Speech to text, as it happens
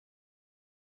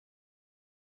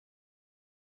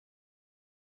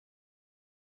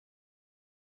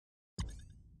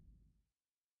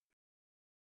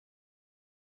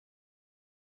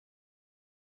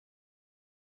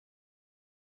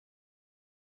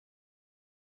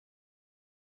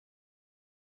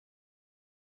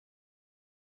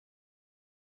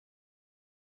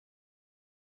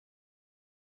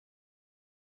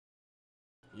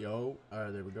Yo,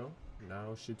 alright, there we go.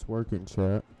 Now shit's working,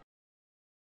 chat.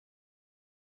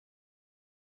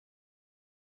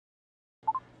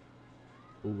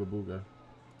 Booga booga.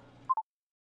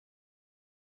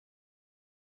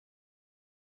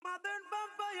 Modern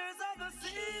vampires of the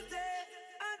city.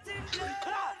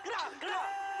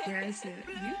 Yes, you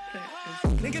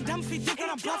Nigga dumb feet think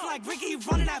that I'm bluff like Ricky. He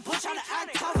running that bush trying to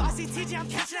act tough. I see TJ, I'm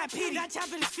catching that P. That chap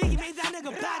in his feet, he made that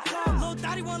nigga back up. Lil'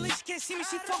 Thotty won't leave, she can't see me.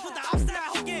 She fuck with the ops that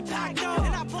I hope get back up.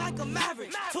 And I blow like a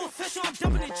maverick. Too official, I'm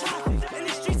dumping in traffic. In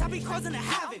the streets, I be causing a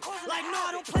havoc. Like, no,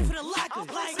 I don't play for the lackers.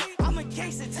 Like, I'm a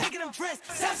gangster, taking them risks.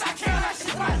 Steps I kill, that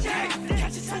shit's my jam.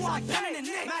 Catch it too hard, bending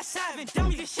the neck. Matt Savage,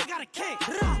 dummy, this shit got a kick.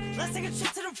 Let's take a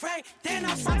trip to the Ray. Then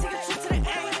outside, take a trip to the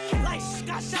A. Like,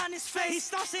 got shot in his face. He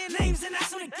starts saying names, and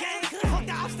that's when the gang. Fuck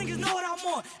the ops, niggas know what I'm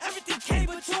on. Everything came,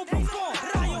 but you don't perform.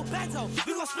 Yo, Benzo,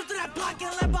 we gon' split through that block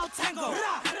and let out tango.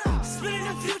 Split in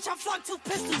the future, I flung 2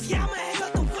 pistols. Yeah, I'ma hang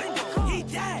out the window. He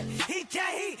dead,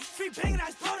 he free banging,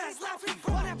 that's bro, that's left.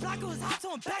 All that block, it was hot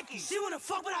to Becky. She wanna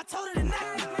fuck, but I told her to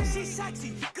neck me. She's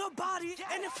sexy, good body,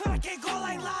 and it feel like can't go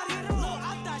like Lottie. Lil'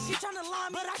 I thought she tryna lie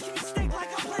me, but I keep it stick like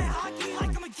I'm playing hockey.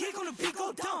 Like I'm a geek on the beat,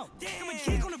 go dumb. I'm a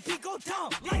geek on the beat, go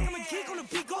dumb. Like I'm a geek on the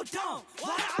beat, go dumb.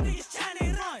 Why the niggas trying to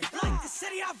run? Like the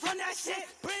city, I run that shit.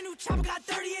 Brand new chopper, got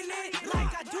 30 in it.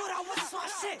 Like I do it, I want this my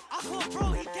shit. I call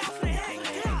bro, he down for the hit.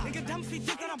 Nigga dumb feet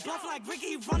think that I'm bluff like Ricky.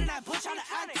 He running that bush trying to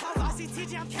act tough. I see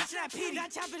TJ, I'm catching that P.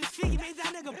 That chap in his feet, he made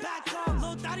that nigga back up.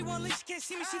 Lil' Thotty won't leave, she can't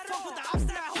see me. She fuck with the ops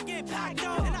that I hope get back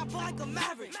up. And I blow like a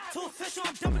maverick. Too official,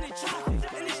 I'm dumping in traffic.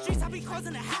 In the streets, I be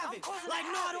causing a havoc. Like,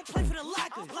 no, I don't play for the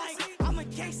lackers. Like, I'm a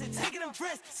gangster, taking them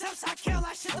risks. Steps I kill,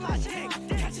 that shit to my dick.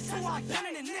 Catch it too hard,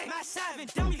 bending the neck. Matt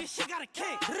Savage, dummy, this shit got a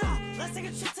kick. Let's take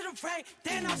a trip to the Ray.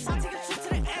 Then outside, take a trip to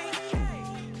the A.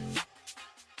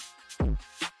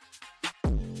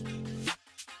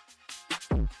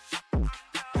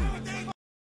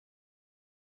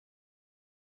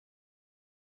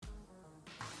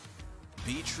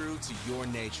 Be true to your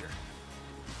nature,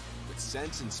 with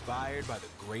scents inspired by the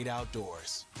great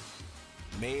outdoors.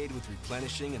 Made with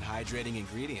replenishing and hydrating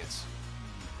ingredients.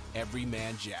 Every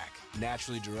Man Jack,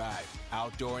 naturally derived,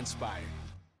 outdoor inspired.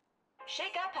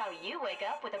 Shake up how you wake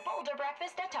up with a bolder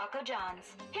breakfast at Taco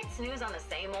John's. Hit snooze on the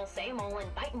same old,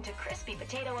 and bite into crispy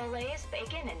potato olays,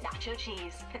 bacon, and nacho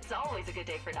cheese. It's always a good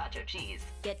day for nacho cheese.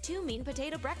 Get 2 mean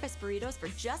potato breakfast burritos for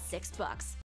just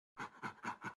 $6.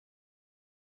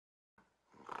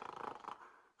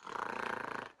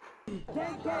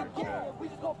 Yeah, we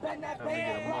just go bend that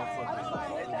band.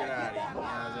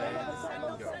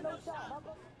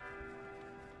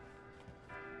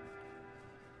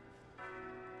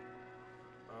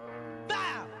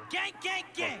 Bow! Gang, gang,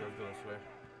 gang!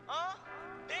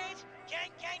 Bitch!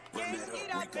 Gang, gang, gang!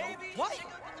 Eat up, baby! What?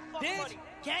 Bitch!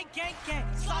 Gang, gang,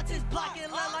 gang! Slot this block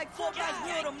and let like 4 guys.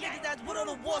 We all them niggas that's with on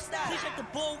the war style. Push up the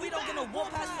bull, we don't get no war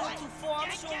pass 424.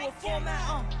 I'm sure we'll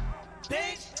format,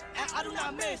 bitch, and I do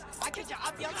not miss. I catch your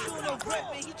oppie, I'm shooting a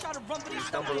rip, and he try to run, but he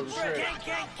stumbled a trip. Gang,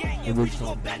 gang, gang, yeah, we just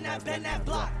gon' bend that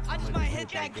block. I just might hit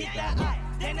that, get that eye.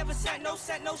 They never sent no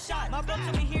shot. My bro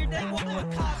told me here, they walk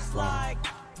with cops like,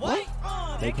 what?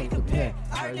 They can compare.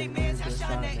 I heard they mans had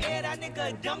shot in the air. That nigga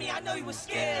a dummy, I know he was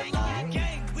scared. Like,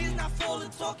 gang, we is not full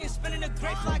of talking, spinning a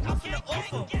grape like I'm finna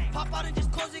offer. Pop out and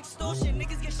just cause extortion.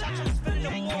 Niggas get shot trying to spin in the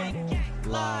morning.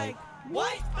 Like,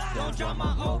 what? Don't drop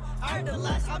my O. I heard the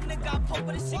last time nigga got poked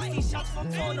with a 16 shots from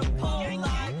throwing a pole.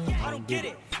 Like, I don't get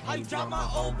it. How you drop my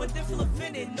O, but then feel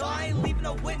offended. No, I ain't leaving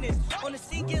no witness. On the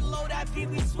scene, get low, that beat,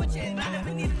 we switching. I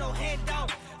never needed no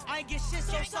handout. I ain't get shit,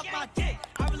 so suck my dick.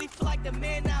 I really feel like the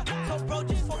man now. So bro,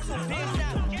 just focus on bands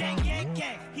now. Gang, gang,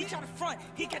 gang. He try to front,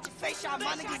 he catch a face shot.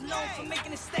 My niggas known for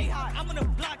making it stay high. I'm on the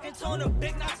block and throwing a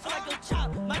big knock, feel like a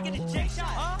chop. Might get a J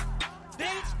shot,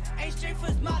 bitch, ain't straight for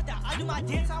his mother. I do my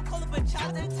dance, I don't call it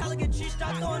bachata. Tell a good tree,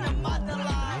 start throwing a mother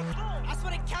line. I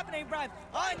swear they capping ain't right.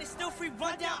 And it's still free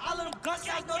rundown. All of them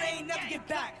gunshots know they ain't never get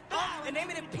back. And name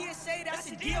it in PSA, that's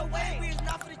a DOA. We is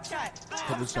not for the chat.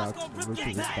 Shots gon' rip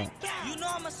gang back. You know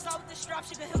I'm a slut with the strap.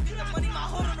 She can he'll get the money, my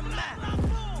hold on the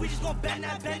map. We just gon' bend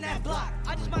that block.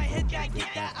 I just might hit that,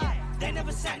 get that eye. They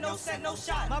never sent no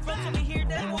shot. My bro told me here,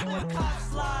 they walk with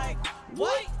cops like,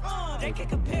 what? They can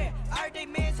compare. I heard they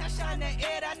mans had shot in the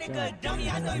air. That nigga a dummy,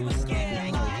 I know he was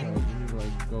scared. Like, you need to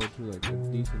like go to like a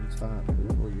decent stop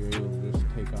before you're able to just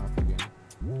take off again.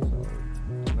 So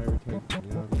don't ever take, you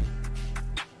know what I mean?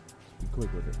 Just be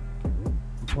quick with it.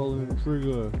 I'm pulling the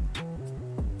trigger.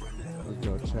 Let's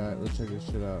go chat. Let's check this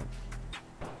shit out.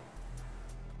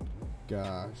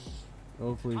 Gosh.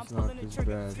 Hopefully I'm it's not pulling the this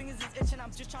trigger, bad. fingers is itching. I'm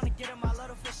just trying to get in my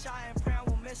letter for shy and pray I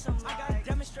won't miss him. I gotta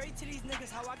demonstrate to these niggas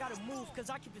how I gotta move,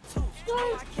 cause I keep it too. No,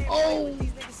 I can't play with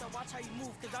these niggas, so watch how you move,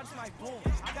 cause I just might boom.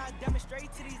 I gotta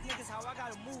demonstrate to these niggas how I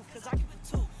gotta move, cause I keep it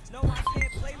too. No, I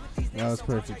can't play with these That was niggas,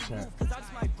 so watch perfect, how you chat. move, cause I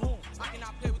just might boom. I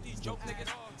cannot play with these joke niggas.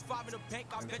 5 in the bank,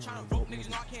 I've been trying to rope niggas.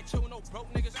 No, I can't chill with no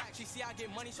broke niggas. She see I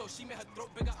get money, so she made her throat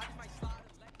bigger. I just might slide.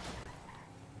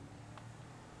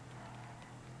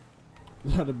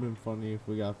 That'd have been funny if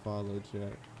we got followed, chat.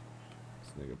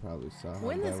 This nigga probably saw how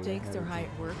When the bad we stakes had are it. high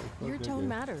at work, Fuck your that tone guy.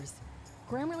 matters.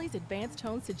 Grammarly's advanced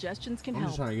tone suggestions can I'm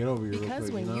just help. trying to get over here real Because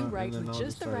quick, when you you know? write And then with I'll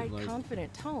just the start, right like,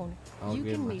 confident tone, I'll you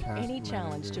get can my meet task any manager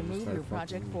challenge and to just move start your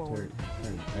project fucking forward.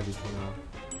 turn everything off.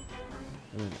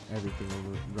 And then everything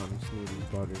will run smooth as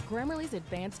butter. Grammarly's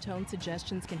advanced tone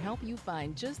suggestions can help you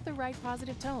find just the right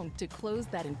positive tone to close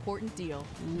that important deal.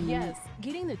 Yes,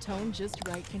 getting the tone just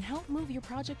right can help move your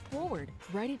project forward.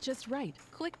 Write it just right.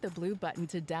 Click the blue button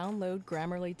to download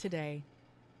Grammarly today.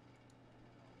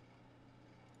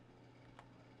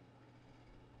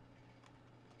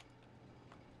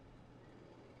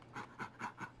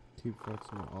 Keep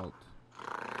flexing my alt.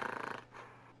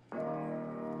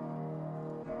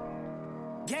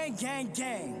 Gang, gang,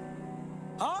 gang.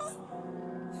 Huh?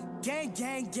 Gang,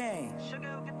 gang, gang.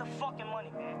 Sugar, get the fucking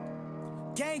money, man.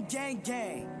 Gang, gang,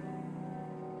 gang.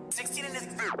 16 in this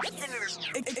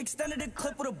extended the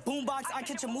clip with a boombox. I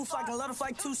catch a move like a let off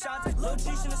like 2 shots. Lil'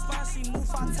 Cheech in the spot, she move.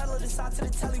 I tell her to side to the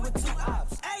telly with 2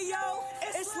 ops. Hey yo,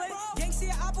 it's lit. Gang see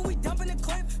an apple, we dumping the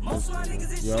clip. Most of my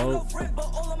niggas is shit no frip, but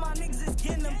all of my niggas is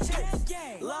getting them chips.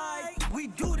 Like we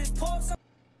do this, pause.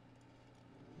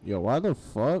 Yo, why the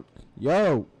fuck?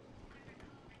 Yo!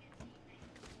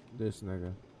 This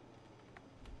nigga.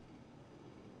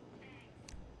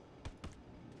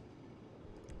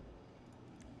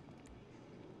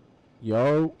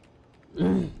 Yo.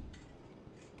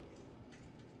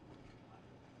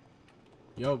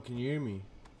 Yo, can you hear me?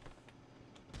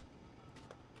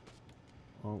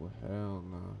 Oh, hell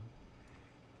no.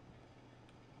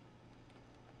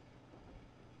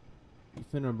 You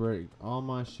finna break all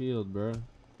my shield, bro.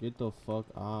 Get the fuck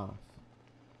off.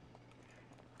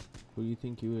 Who you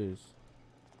think you is?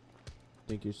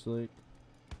 Think you're slick?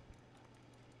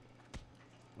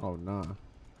 Oh, nah.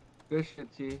 Good shit,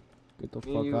 T. Get the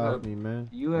Me, fuck you off had- me, man.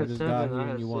 you I had just 7, got I here and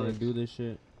had you want to 6. do this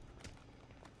shit?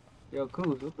 Yo,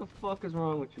 Coos, what the fuck is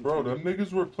wrong with you? Bro, Coos? them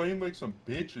niggas were playing like some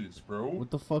bitches, bro. What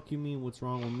the fuck you mean? What's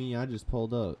wrong with me? I just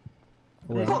pulled up.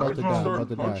 Oh, wait, I'm Bro, about to they die. I'm started about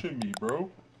to die. punching me, bro.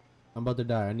 I'm about to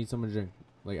die. I need someone to drink.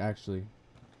 Like, actually.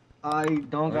 I don't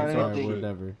got Alright, Sorry, anything.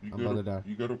 whatever. You I'm about to die.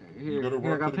 You gotta Here, I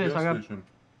run got to the pissed, I gas got- station.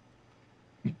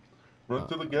 Run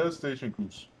to the gas station,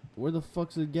 Coos. Where the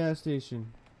fuck's the gas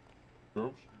station?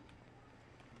 Bro.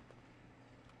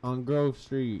 On Grove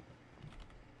Street.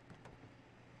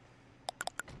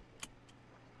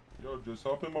 Yo, just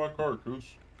hop in my car, Coos.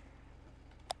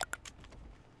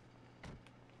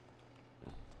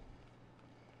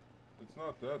 It's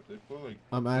not that. They play like...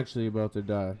 I'm actually about to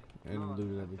die and No,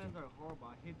 lose the everything. fans are horrible.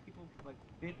 I hit people like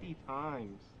 50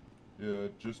 times. Yeah,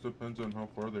 it just depends on how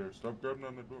far they are. Stop grabbing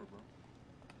on the door, bro.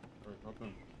 Alright, hop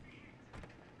in.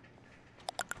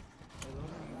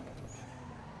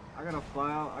 I gotta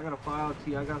fly out,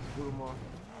 T. I gotta scoot them off.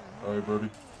 Alright, buddy.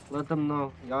 Let them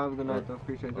know. Y'all have a good night, Alright. though.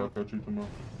 Appreciate I'll y'all. catch you tomorrow.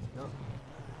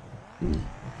 Yep.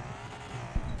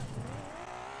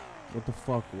 What the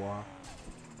fuck, Wah?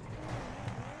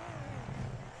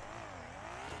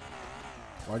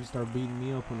 Why'd you start beating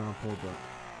me up when I pulled up?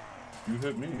 You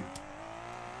hit me.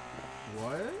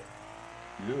 What?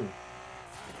 Yeah.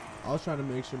 I was trying to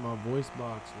make sure my voice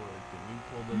box worked and you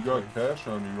pulled You up. got cash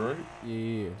on you, right?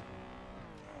 Yeah.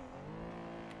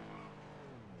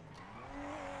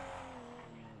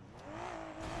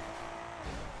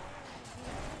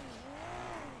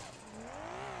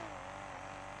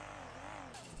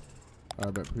 I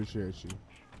bet. Appreciate you.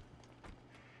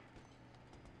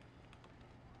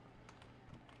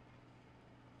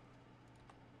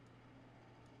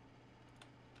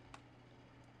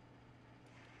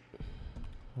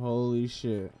 Holy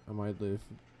shit. I might live.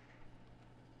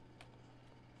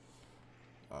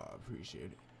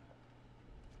 Appreciate it.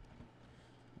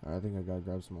 I think I gotta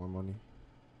grab some more money.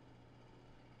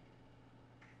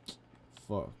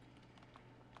 Fuck.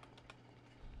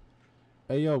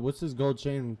 Hey yo, what's this gold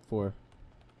chain for?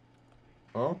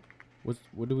 Huh?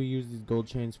 What do we use these gold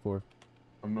chains for?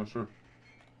 I'm not sure.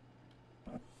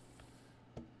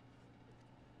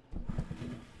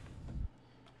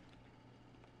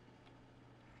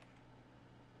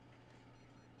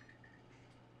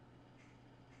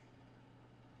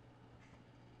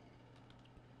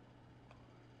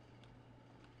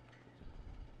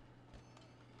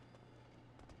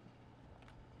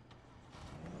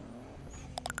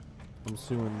 I'm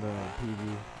suing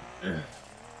the PD.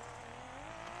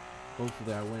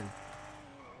 Hopefully I win.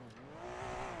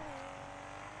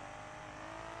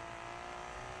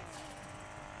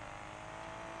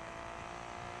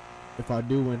 If I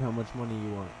do win, how much money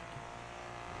you want?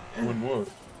 Win what?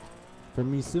 For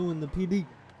me suing the PD.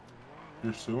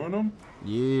 You're suing them?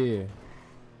 Yeah.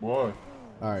 Why?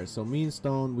 Alright, so me and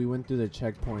Stone, we went through the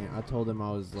checkpoint. I told him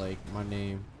I was like, my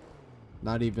name.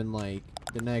 Not even like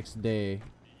the next day.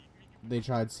 They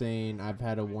tried saying I've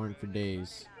had a warrant for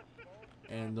days.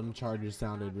 And them charges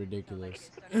sounded ridiculous.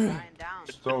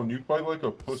 Stone, you fight like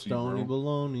a pussy, Stony bro.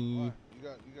 baloney.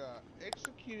 You got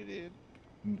executed.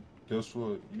 Guess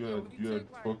what? You had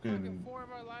fucking. Four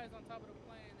of our lives on top of the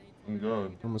plane. Oh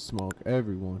God. I'm gonna smoke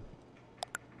everyone.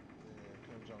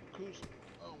 Yeah, Kim Jong-Ku's.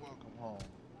 Oh, welcome home.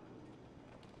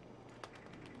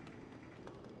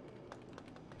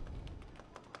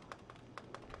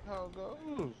 How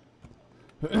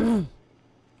it goes?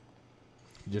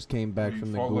 Just came back You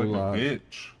from the fought like a gulag.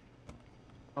 bitch.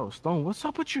 Oh, Stone, what's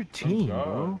up with your team,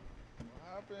 bro?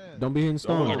 Don't be hitting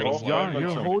Stone.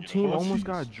 Your whole team almost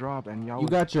got dropped, and y'all. You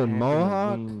got your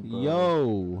mohawk?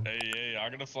 Yo. Hey, I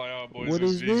gotta fly out, boys. What It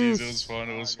was is GG's. this? It was fun.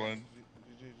 It was fun.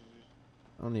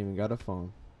 I don't even got a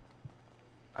phone.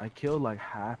 I killed like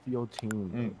half your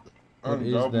team. Bro. What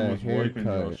is that haircut?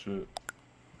 That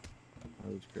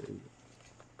was crazy.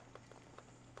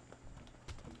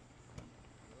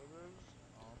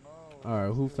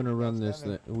 Alright, who finna run this?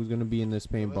 Who's gonna be in this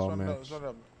paintball match?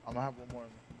 I'm gonna have one more.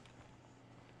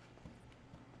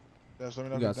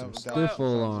 You got some stiff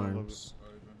arms.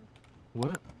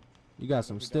 What? You got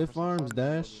some stiff arms,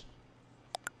 Dash?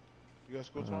 You got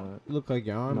school tomorrow? You look like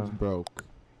your arms No. broke.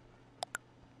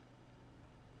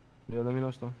 Yeah, let me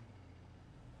know, Stone.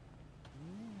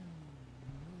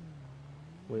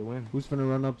 Wait, when? Who's finna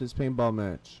run up this paintball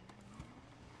match?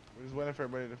 We're just waiting for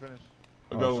everybody to finish.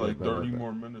 I got like 30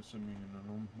 more minutes in me, and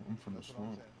then I'm finna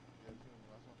smoke.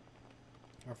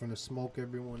 I'm finna smoke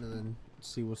everyone and then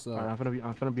see what's up. Alright,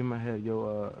 I'm finna be in my head,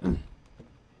 yo.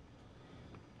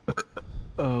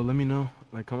 Let me know.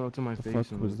 Like, come up to my face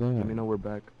fuck and was let that? me know we're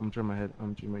back. I'm gonna turn my head. I'm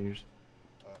gonna turn my ears.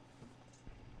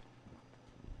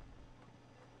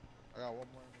 I got one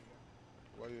more.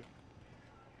 What you?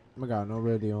 I got no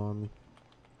radio on me.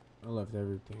 I left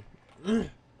everything.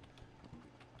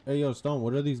 Hey, yo, Stone,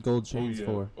 what are these gold chains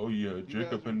for? Oh yeah,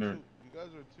 Jacob in there. You guys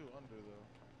are too under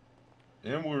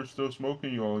though. And we were still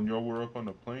smoking y'all, and y'all were up on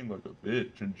the plane like a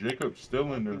bitch, and Jacob's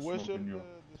still in there What's smoking y'all.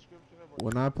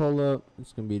 When I pull up,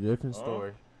 it's gonna be a different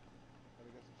story.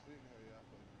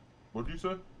 What'd you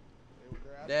say?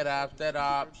 Dead ops, dead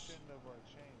ops.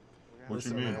 What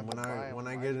Listen, you mean? man, when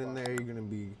I get in there, you're gonna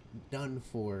be done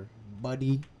for,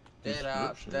 buddy. Dead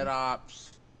ops, dead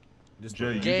ops.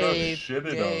 Jay, you Gabe, got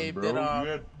shitted Gabe, on, dead bro. ops.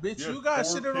 You You got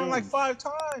 4 shitted on like kills. 5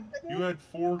 times. Nigga. You had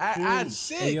 4 I had kills.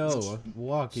 6. Hey, yo,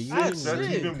 Walker, you I had didn't That's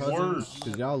 6. even worse.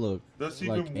 Cause y'all look That's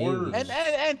like even worse. aliens.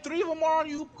 And 3 of them are on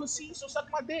you, pussy. So suck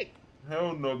my dick.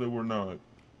 Hell no, they were not.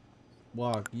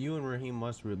 Walk, you and Raheem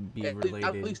must be At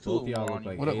related. least Both 2 y'all of them look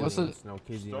like are on you. aliens. What's the- No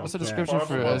kidding. What's the Stop. description for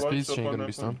Five of my SP's lights up chain on gonna that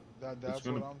be, Stone? That's It's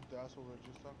gonna- what that's what we're just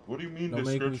talking about. What do you mean Don't make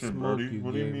me description, smoke Brody? you,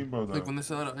 What do you Gabe. mean by that? Like when they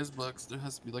sell out ice box, there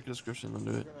has to be like a description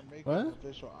under it. We're gonna make What? an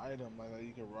official item like that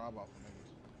you can rob off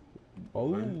of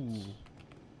niggas. Oh.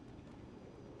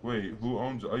 Wait, who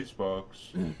owns Icebox?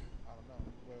 I don't know.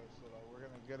 But so like, we're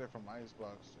gonna get it from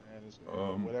Icebox and it's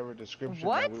Um, whatever description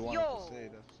What? that we want it Yo. to say.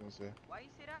 That's what it's gonna say. Why you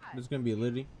say that? This gonna be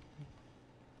Liddy.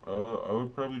 I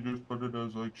would probably just put it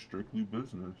as like strictly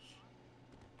business.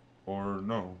 Or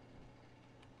no.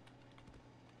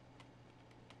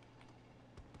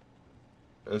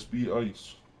 SB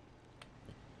Ice.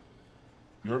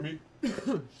 You heard me?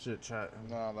 Shit, chat.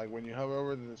 No, like when you hover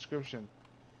over the description,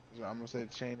 I'm gonna say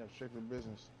chain of strictly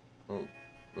business. Oh,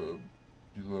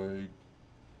 be like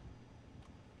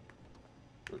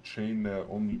a chain that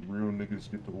only real niggas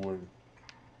get to wear.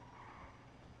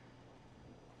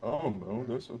 I don't know.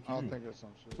 That's up to I'll you. think of some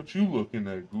shit. What you looking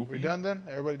at, Goofy? We done then?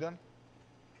 Everybody done?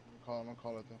 I'm gonna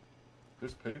call it then.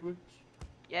 This Payless?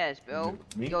 Yes, bro.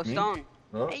 Me? Yo, Me? Stone.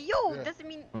 Huh? Hey, yo, Yeah. doesn't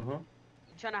mean Uh-huh.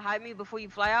 you trying to hide me before you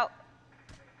fly out?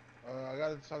 I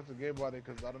gotta talk to Gabe about it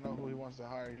because I don't know who he wants to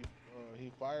hire.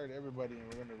 He fired everybody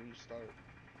and we're gonna restart.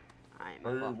 I'm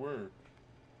Hire where?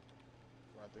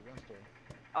 At the gun store.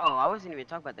 Oh, I wasn't even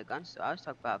talking about the gun store. I was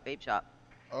talking about vape shop.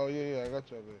 Oh yeah, I got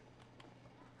you, babe.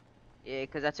 Yeah,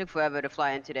 because I took forever to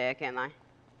fly in today. I can't lie.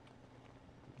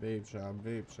 Vape shop,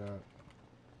 vape shop.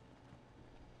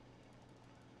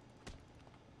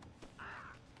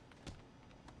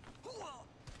 What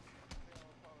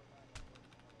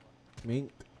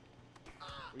Mink,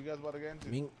 you guys about to get into?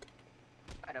 mink.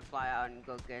 Gotta fly out and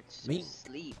go get some Me?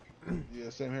 sleep. Yeah,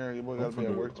 same here. Your boy gotta be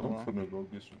at work tomorrow. I'm finna go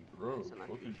get some drugs.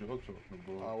 What is y'all talking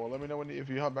about? Well, let me know when if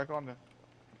you hop back on then.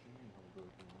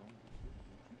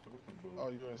 Oh,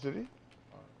 you in the city?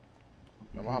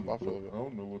 I'm gonna hop off a little bit. I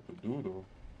don't know what to do though.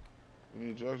 You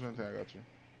need drugs or anything? I got you.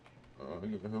 I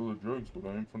got hella drugs, but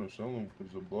I ain't finna sell them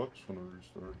because the block's finna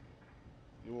restart.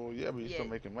 Well, yeah, but you're still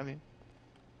making money.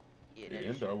 Yeah,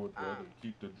 And I would rather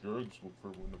keep the drugs for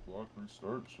when the block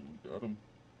restarts, so we got them.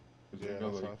 Yeah, I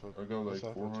got like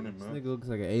 400 This man. nigga looks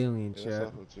like an alien, Yeah,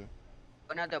 chat.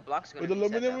 But now the block's gonna With be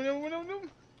set, though.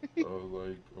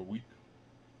 Like a week.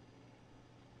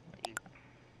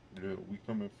 Yeah, we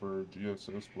coming for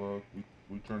GSS block.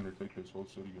 We trying to take this whole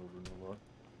city over, no lie.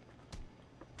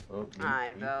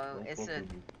 Alright, bro. It's a.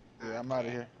 Yeah, I'm out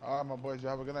of here. Alright, my boys. You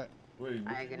have a good night. Wait,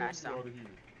 Alright, good night, son. You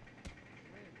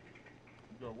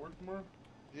got work tomorrow?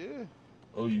 Yeah.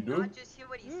 Oh, you do? Did I just hear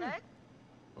what he said?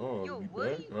 Oh, Yo, you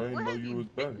what back? I didn't know you was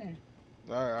back.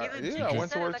 Alright, yeah, I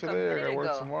went to work today. I got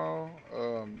work tomorrow.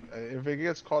 If it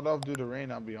gets called off due to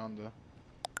rain, I'll be on the.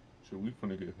 Shit, we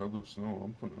finna get hella snow.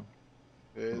 I'm finna.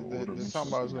 They're talking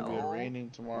about it's gonna be raining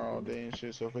tomorrow all day and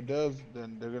shit. So if it does,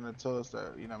 then they're gonna tell us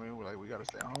that, you know what I mean? We're like, we gotta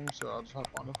stay home. So I'll just hop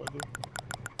on if I do.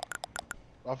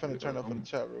 I'm finna turn up for the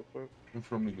chat real quick. I'm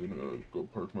probably gonna go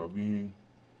park my bean.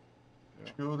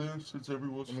 Chill there since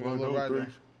everyone's Let me flying go look out right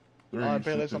there. Alright,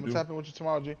 Payless, I'm gonna tap in with you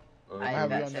tomorrow, G. I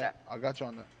have you on that. I got you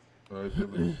on that. Alright,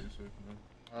 Payless, stay safe, man.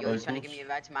 You was trying to give me a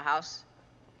ride to my house?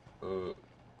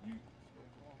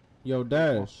 Yo,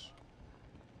 Dash.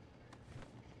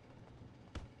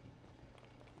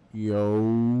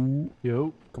 Yo.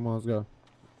 Come on, let's go.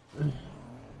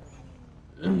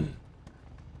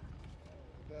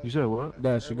 You said what?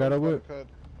 Dash, you got a whip?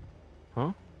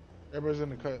 Huh? Everybody's in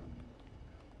the cut.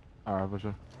 Alright, for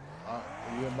sure.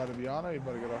 You about to be on or you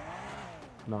about to get off?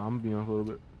 No, I'm gonna be on for a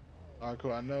little bit. Alright,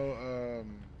 cool. I know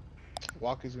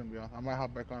Walker's gonna be on. I might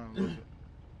hop back on in a little bit.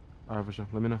 Alright, for sure.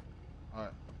 Let me know.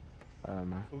 Alright. Alright,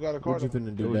 man. Who got a card? What you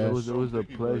finna do, It Dash? was a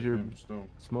pleasure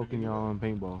smoking y'all on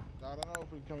paintball. I don't know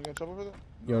if we can get in trouble for that.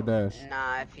 Yo, Dash.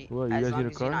 Nah, if he, What, you as guys long need a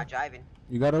as you're car? not driving.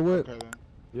 You got a whip? Okay, then.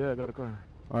 Yeah, I got a car.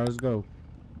 Alright, let's go.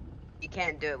 You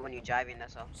can't do it when you're driving,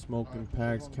 that's all. Smoking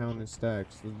packs, counting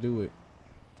stacks. Let's do it.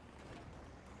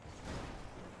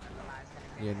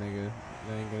 Yeah, nigga.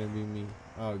 That ain't gonna be me.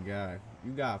 Oh, God.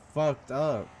 You got fucked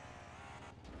up.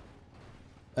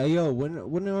 Hey, yo, when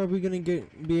are we gonna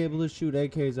be able to shoot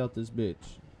AKs out this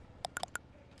bitch?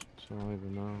 I don't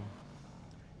even know.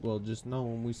 Well, just know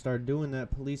when we start doing that,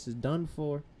 police is done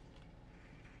for.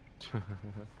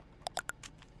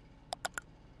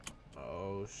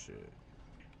 Oh, shit.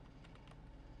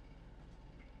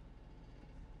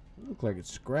 You look like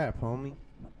it's scrap, homie.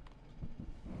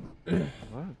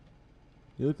 What?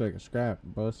 You look like a scrap,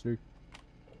 Buster.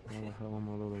 How the hell am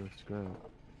I looking like a scrap?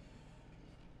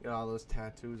 You got all those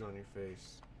tattoos on your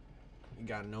face. You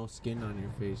got no skin on your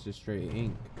face, just straight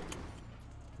ink.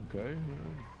 Okay,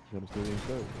 yeah. Gotta stay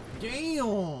inside.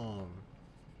 Damn!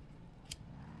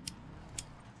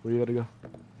 Where you gotta go?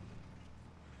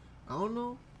 I don't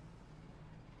know.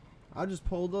 I just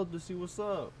pulled up to see what's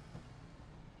up.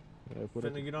 Yeah,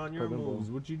 Finna get on your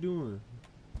moves. What you doing?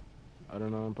 I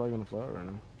don't know. I'm probably gonna fly right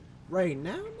now. Right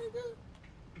now, nigga?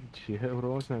 Yeah, what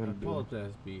else am I gonna do? Pull up to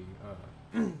SB.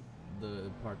 The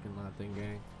parking lot thing,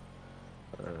 gang.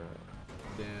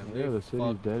 Damn, yeah, they the city's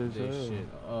fucked dead as this hell. shit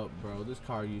up, bro. This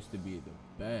car used to be the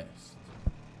best.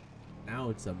 Now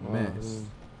it's a mess.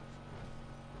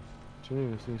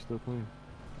 This thing's still clean.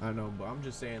 I know, but I'm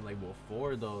just saying, like,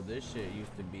 before, though, this shit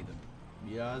used to be the...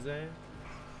 You know what I'm saying?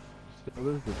 Still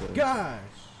is the best. Gosh!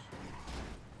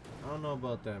 I don't know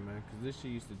about that, man, because this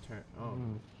shit used to turn... Oh,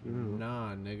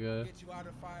 nah, nigga. Get you out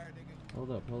of fire, nigga.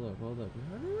 Hold up. Turn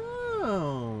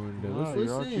around. Nah, Let's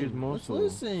you're all cheese listen. Let's muscle.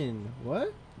 listen.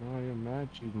 What? No, you're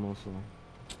mad cheese muscle.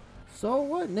 So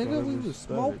what, nigga? Gotta We would respect.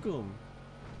 smoke them.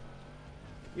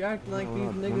 You acting like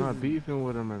these niggas... We're not beefing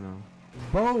with them right now.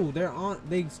 Bro,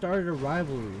 they started a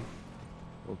rivalry.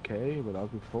 Okay, but I'll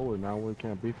be forward. Now we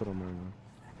can't beef with them right now.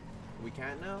 We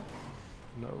can't now?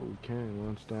 No, we can't. We're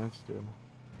on standstill.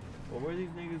 Well, where are these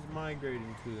niggas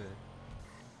migrating to then?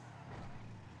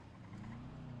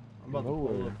 I'm about to pull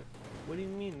Nowhere. up. What do you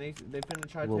mean? They finna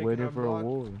try We're taking waiting our for block? a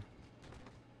war.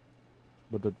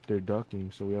 But they're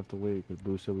ducking, so we have to wait, because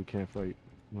Blue said we can't fight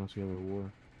unless we have a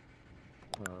war.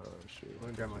 Shit. Let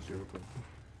me grab my shit real quick.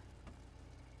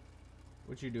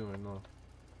 What you doing, no?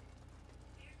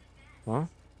 Huh?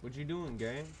 What you doing,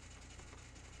 gang?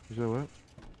 You said what?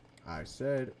 I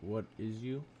said, what is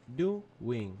you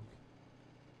doing?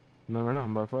 No, right now,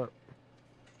 I'm about to fight.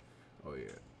 Oh,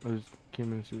 yeah. I just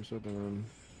came in to see what's up and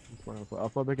I'll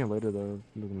fly back in later though.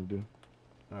 What gonna do?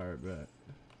 Alright, bet.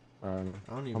 Alright.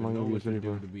 I don't How even long know you what to sitting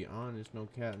do, for? to be honest. No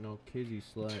cat, no kizzy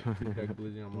slut. Keep that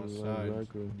glizzy on my side.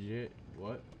 Exactly. Legit.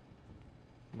 What?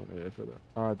 Yeah, I feel that.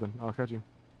 Alright then, I'll catch you.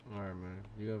 Alright, man.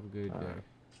 You have a good day.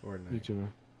 Or night. You too,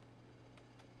 man.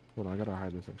 Hold on, I gotta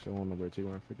hide this actually. I don't want nobody to take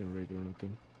my freaking raid or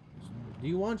anything. Do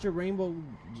you want your rainbow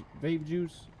vape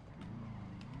juice?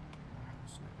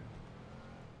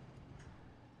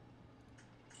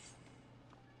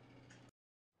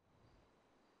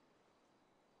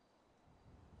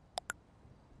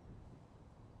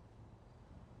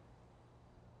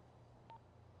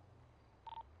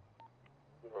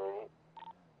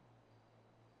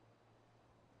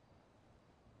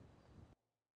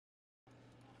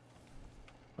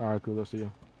 Alright, cool. I'll see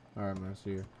you. Alright, man.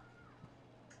 See you.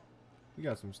 You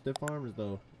got some stiff arms,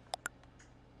 though.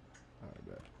 Alright,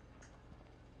 bet.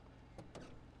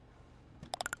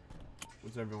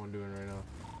 What's everyone doing right now?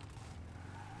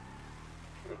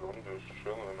 Shit, I'm just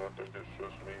chilling. I think it's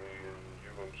just me and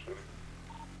you and City.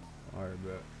 Alright,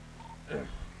 bet.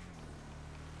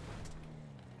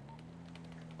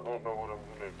 I don't know what I'm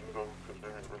gonna do though, because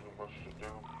there ain't really much to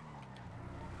do.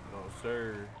 No,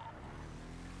 sir.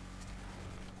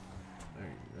 There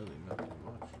ain't really nothing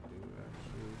much to do,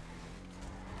 actually.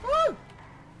 Woo!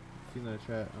 Seen that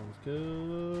chat? I was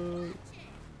good.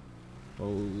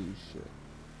 Holy shit.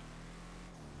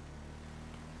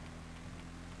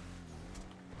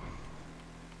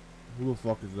 Who the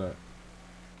fuck is that?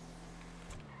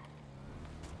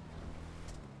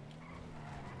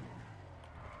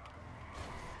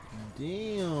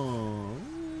 Damn.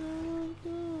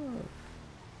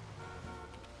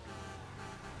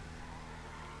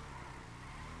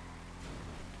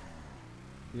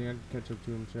 Yeah, I can catch up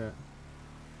to him, chat.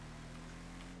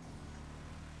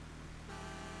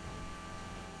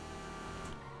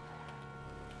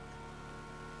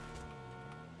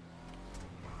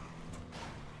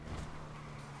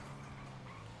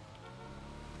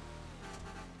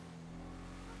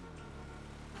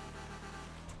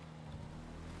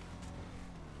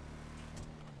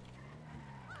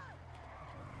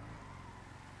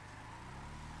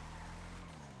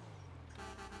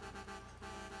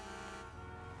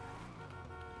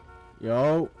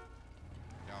 Yo.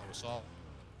 Yo, what's up?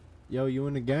 Yo, you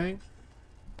in the gang?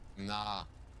 Nah.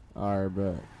 Alright,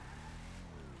 bet.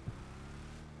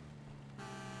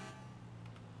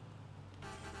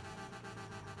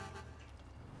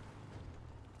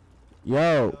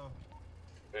 Yo.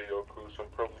 Hey, yo, Coos, I'm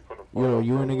probably gonna Yo,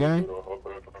 you in the gang?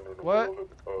 What?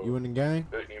 You in the gang?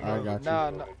 I got you. Nah,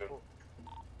 no.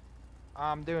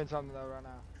 I'm doing something though right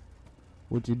now.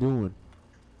 What you doing?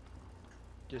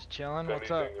 Just chilling. If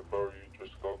What's up? anything, if I were you,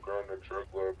 just go grind a drug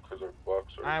lab, because our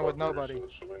blocks are I ain't with about nobody.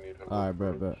 useless, so we need him. Alright,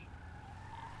 bet.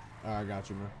 Alright, I got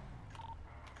you, man.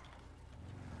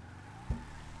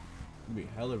 Be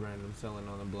hella random selling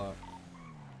on the block.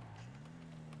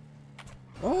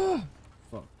 Ah!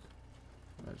 Fuck.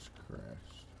 I just crashed.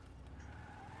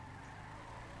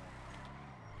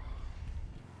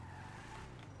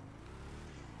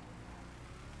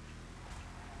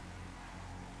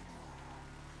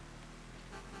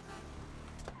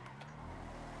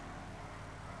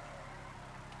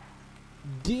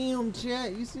 Damn,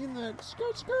 chat, you seen that?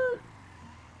 Skirt.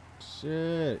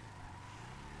 Shit.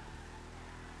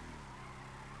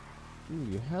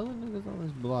 Ooh, hella niggas on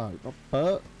this block. The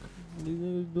fuck? What these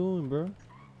niggas doing, bro?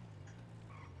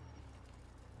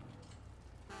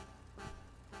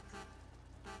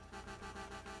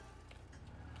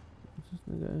 What's this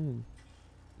nigga in?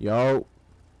 Yo.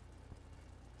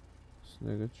 This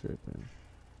nigga tripping.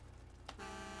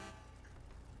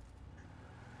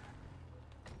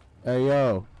 Hey,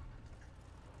 yo.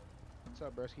 What's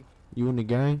up, Bresky? You in the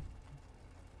gang?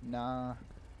 Nah.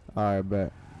 Alright,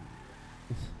 bet.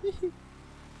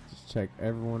 Just check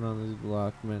everyone on this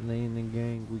block, man. They in the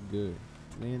gang, we good.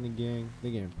 They in the gang,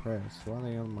 they getting pressed. Why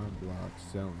they on my block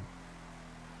selling?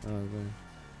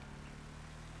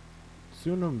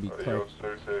 Soon I'm gonna be Yo,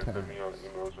 sir, taxed. send me on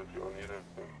emails if y'all need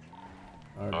anything.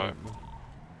 Alright.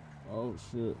 Oh,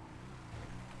 shit.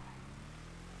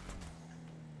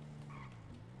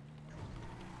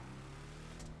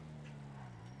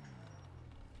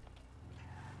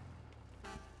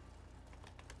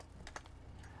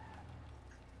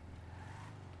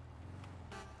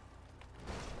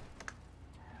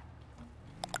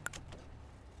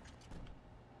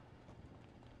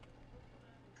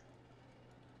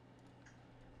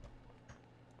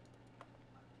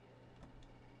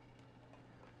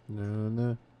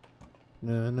 No.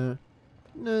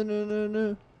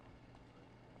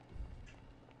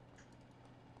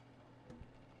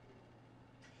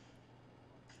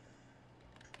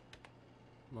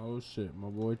 Oh shit, my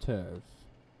boy Tev.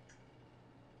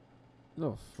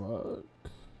 The fuck?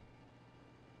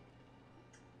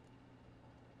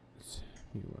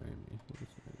 You lame me.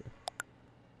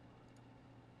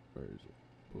 Where is it?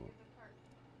 Boom.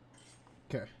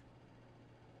 Okay.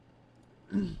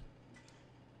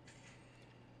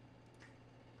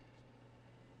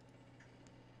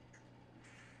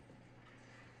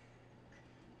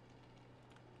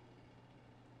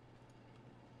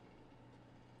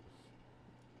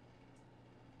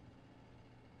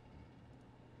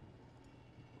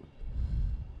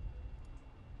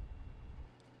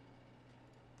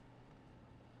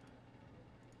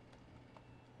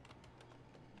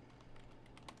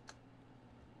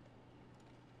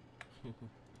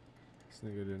 This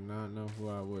nigga did not know who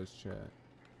I was, chat.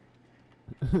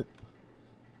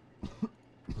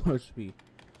 Must be.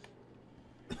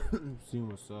 Seeing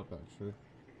what's up, actually.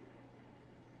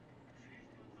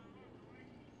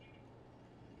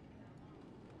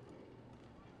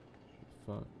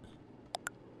 Fuck.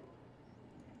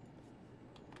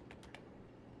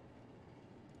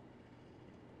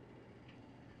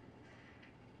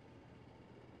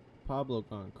 Pablo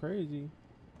gone crazy.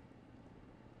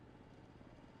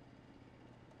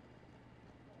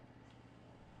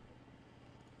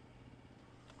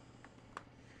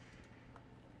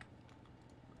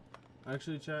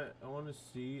 Actually, chat, I want to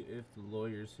see if the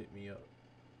lawyers hit me up.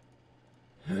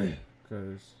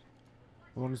 Because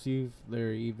I want to see if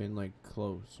they're even, like,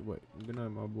 close. Wait, good night,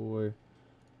 my boy.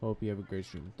 Hope you have a great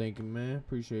stream. Thank you, man.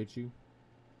 Appreciate you.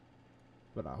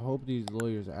 But I hope these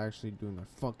lawyers are actually doing their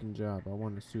fucking job. I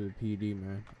want to sue the PD,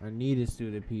 man. I need to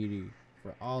sue the PD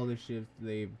for all the shit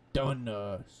they've done to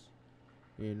us.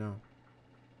 You know?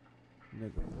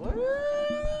 Nigga, what?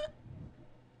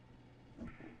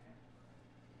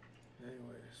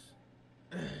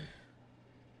 Anyways.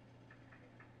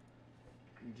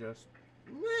 Just,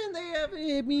 man, they haven't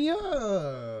hit me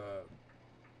up.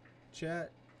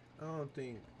 Chat, I don't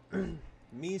think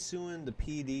me suing the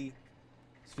PD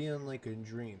is feeling like a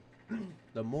dream.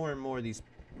 The more and more these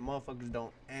motherfuckers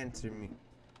don't answer me.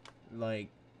 Like,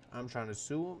 I'm trying to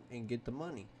sue them and get the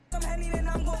money. They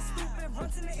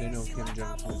know Kim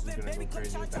Jong-un is gonna go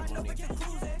crazy with that money.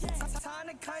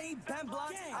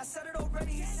 I said it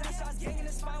already, he said shots, gang in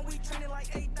his spine, we training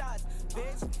like 8 dots.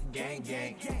 Bitch, gang,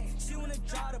 gang, gang. She wanna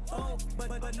drive the boat,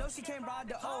 but no, she can't ride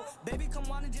the O. Baby,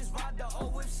 come on and just ride the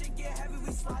O. If shit get heavy,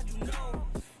 we slide, you know.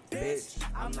 Bitch,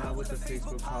 I'm not with the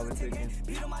Facebook politicking.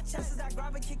 Beat on my chest as I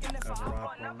grab and kicking if I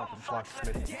hop on up and flock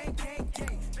spitting. Gang, gang,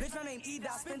 gang. Bitch, my name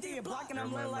E-Dot. Spin through your block and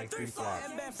I'm running like 3 flocks.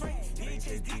 M-Band free.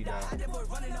 DH's D-Dot. I did boy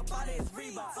running up out of his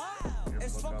Reebok.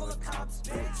 It's fuck all the cops,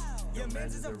 bitch. Your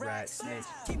man's is a rat snitch.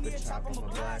 Keep me a chop, I'm a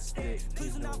blast stick.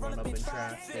 Please do not run up in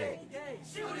traffic.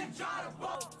 She wouldn't drive the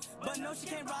boat, but no, she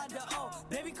can't ride the O.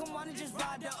 Baby, come on and just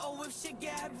ride the O. If shit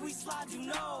get heavy, we slide, you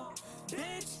know.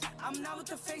 Bitch, I'm not with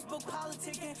the Facebook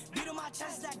politicking. Beat on my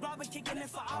chest, that grab and kicking.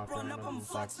 If I op run up, I'm a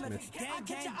flocksmith. Gang,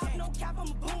 gang, gang. No cap,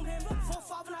 I'ma boom him.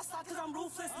 4-5 and I stop cause I'm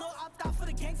ruthless. Lil' opt out for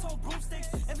the gangs on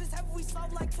broomsticks. If it's heavy, we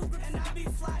slide like 2 grips and I be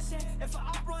flashing. If I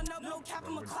op run up, no cap,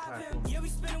 I'ma clap him. Yeah, we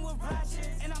spinning with ratchets.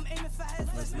 And I'm aiming for heads,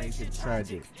 let's make shit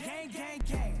tragic. Gang, gang,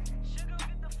 gang. Sugar,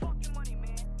 get the fucking money,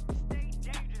 man. Stay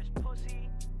dangerous, pussy.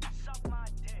 Suck my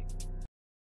dick.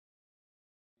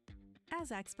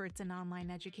 As experts in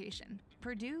online education,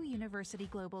 Purdue University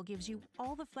Global gives you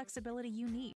all the flexibility you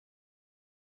need.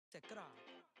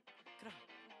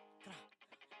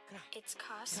 It's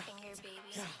Crossfinger,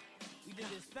 baby. We did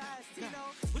this fast, you know.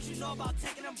 What you know about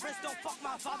taking them risks? Don't fuck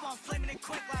my vibe, I'm flaming it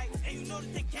quick like. And you know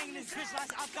that they gang in this bitch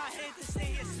like I've got head to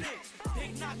stay here slick.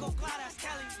 Big knock, go glide, that's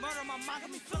Kelly. Murder my mind,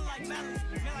 got me feeling like Melly.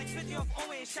 Man like 50 off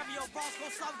Owen and Chevy, yo, Bronx, go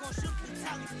slap, gon' shoot the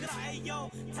tally. Get out, hey,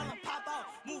 yo, tell him pop out.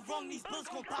 Move wrong, these bullets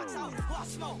gon' box out. Who I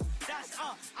smoke, that's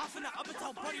I'm finna up and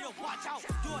tell buddy to watch out.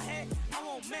 Do a hit, I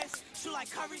won't miss. Shoot like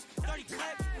Curry, 30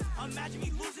 clip. Imagine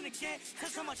me losing again,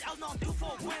 cause so much else no I'm due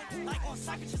for a win. Like on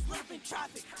socket, just lit up in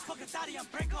traffic. Fuck a thotty, I'm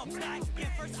break up back. Yeah,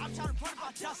 first I'm trying to run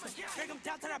about Dustin. Take him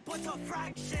down to that boy to a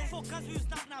fraction. 4 guns, we was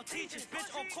knocking out teachers.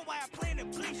 Bitch, on cold while I playing in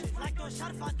bleachers. Like those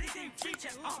shot if I think they reach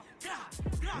it.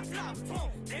 Boom.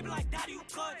 They be like, Daddy, you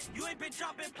good. You ain't been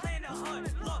dropping, playing the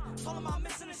hood. Look, told him I'm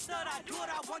missing the stud. I do what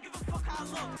I want, give a fuck how I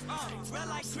look. Red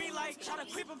light, green light. Try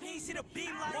to creep him, he ain't see the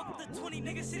beam light. Woke up the 20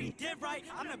 niggas, said he did right.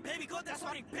 I'm the baby goat, that's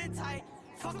why they been tight.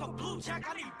 Fuck a blue jack,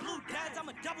 I need blue dads.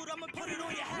 I'ma double, I'ma put it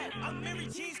on your head. A Mary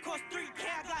jeans cost 3K,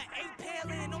 I got 8 pair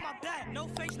laying on on my back. No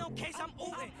face, no case, I'm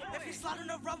ooting. If he slide in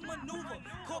a rough maneuver,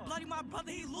 cold bloody, my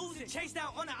brother, he losing. Chase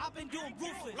down on the op and doing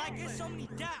ruthless. Like it's so many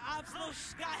dead ops, little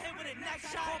got hit with a neck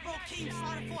shot. Bro, keep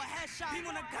sliding for a headshot. Beam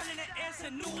on a gun in the air, it's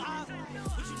a new op.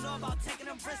 What you know about taking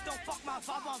them risks? Don't fuck my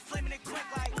vibe, I'm flaming it quick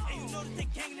like. And you know that they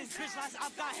gang in this bitch. Last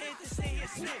I've got hit to stay here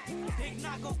stick. Big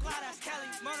knock, go glide, that's Kelly.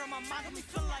 Murder my mind, got me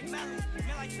feeling like Melly.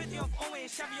 Man, like 50 off Owen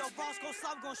and Chevy, yo, Ross, go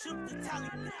slow, gon' shoot up the tally.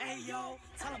 Hey, yo,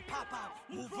 tell him pop out.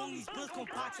 Move wrong, these bullets gon'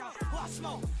 botch out. Who I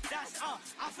smoke? That's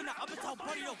I'm finna up and tell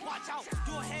Buddy to watch out.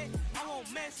 Do a hit, I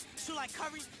won't miss. Shoot like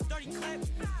Curry, 30 clip.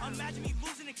 Imagine me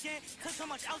losing again. Cause so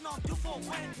much else, now I'm due for a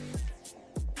win.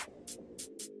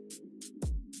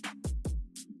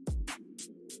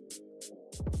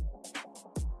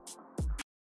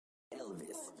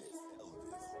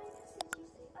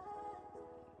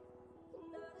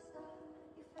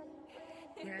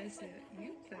 Yeah, I said,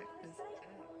 you fucked this up.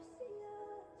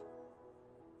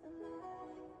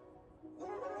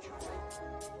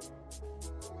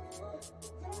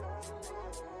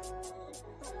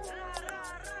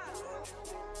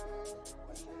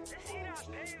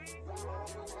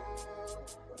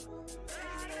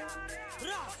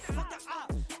 Fuck the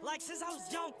op. Like since I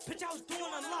was young, bitch, I was doing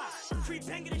a lot. Free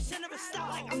banging this shit never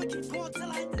stop. Like I'ma keep going till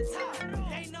I hit the top.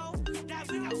 They know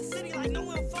that we got the city like no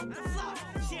one fuck the flop.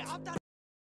 Shit, I'm done.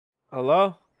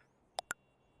 Hello?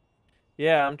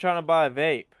 Yeah, I'm trying to buy a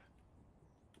vape.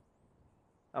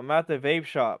 I'm at the vape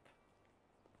shop.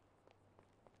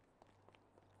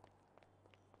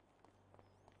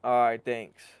 Alright,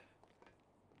 thanks.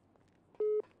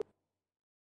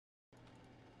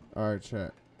 Alright,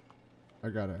 chat. I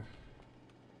gotta.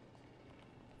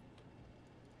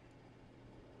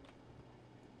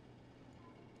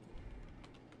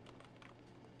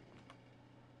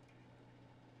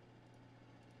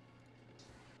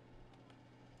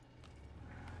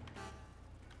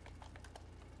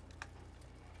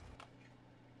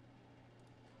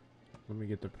 Let me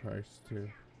get the price too.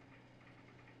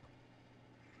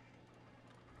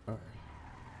 Alright.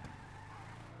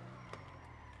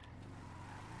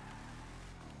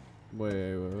 Wait.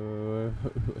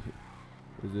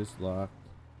 Is this locked?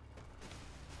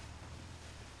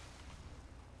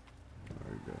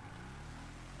 Alright, good.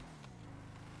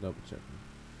 Double checking.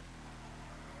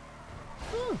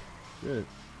 Oh, good.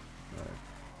 Alright.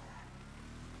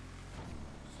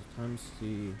 So time to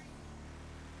see.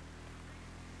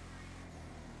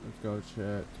 Let's go,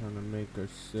 chat. Time to make a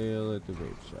sale at the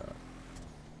vape shop.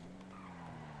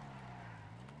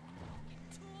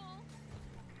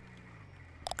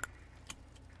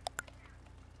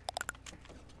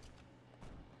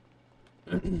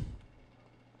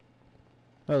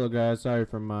 Hello, guys. Sorry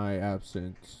for my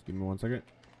absence. Give me 1 second.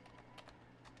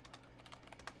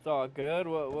 It's all good.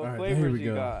 What All right, flavors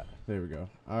you got? There we go.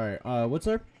 All right. What's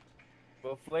up?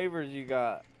 What flavors you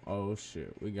got? Oh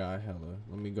shit, we got hella.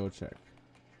 Let me go check.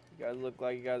 You guys look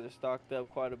like you guys are stocked up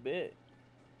quite a bit.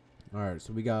 All right,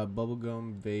 so we got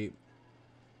bubblegum vape.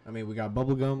 We got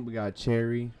bubblegum, we got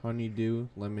cherry, honeydew,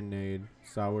 lemonade,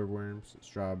 sour worms,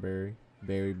 strawberry,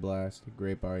 berry blast,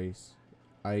 grape ice,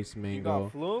 ice mango. You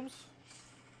got flumes?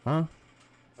 Huh?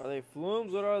 Are they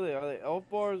flumes? What are they? Are they elf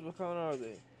bars? What kind are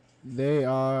they? They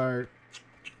are.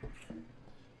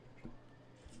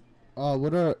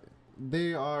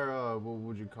 They are. What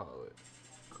would you call it?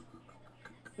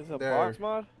 It's a box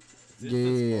mod? Is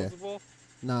this disposable?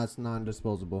 Nah, it's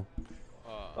non-disposable.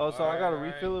 Oh, so I gotta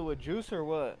refill it with juice or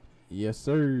what? Yes,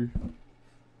 sir.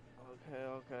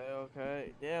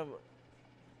 Okay. Damn.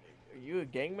 Are you a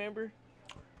gang member?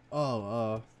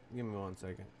 Oh, give me 1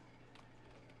 second.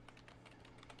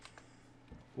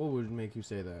 What would make you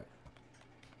say that?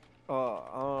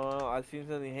 I seen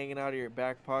something hanging out of your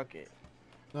back pocket.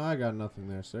 No, I got nothing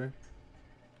there, sir.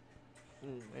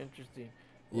 Interesting.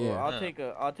 Yeah.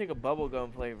 Well, I'll take a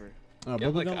bubblegum flavor.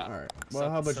 Bubblegum? Alright. Well,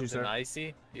 how about you, sir? Something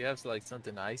icy? You have like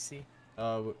something icy?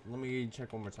 Let me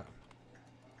check one more time.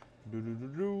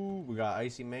 We got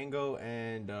icy mango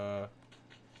and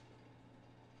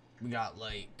we got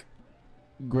like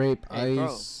grape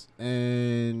ice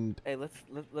and. Hey,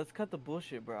 let's cut the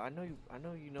bullshit, bro. I know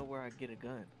you know where I get a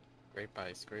gun. Grape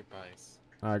ice.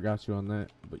 I got you on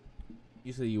that, but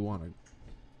you say you want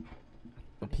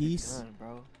a piece? Gun,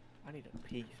 bro. I need a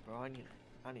piece, bro. I need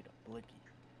a blicky.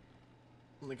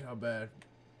 Look how bad.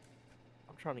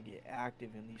 I'm trying to get active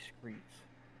in these streets.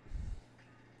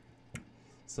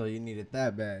 So you need it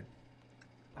that bad?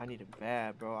 I need it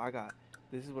bad, bro.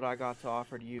 This is what I got to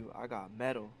offer to you. I got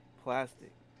metal,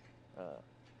 plastic.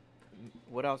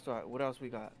 What else we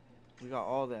got? We got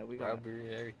all that. We got rubber,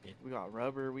 everything. We got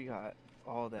rubber. We got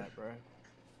all that, bro.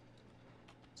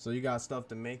 So you got stuff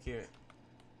to make it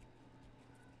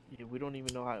Yeah, we don't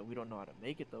even know how. We don't know how to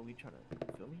make it though. We trying to,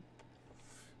 you feel me?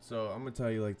 So I'm gonna tell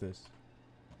you like this.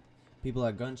 People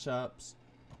at gun shops,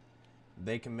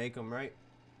 they can make them right,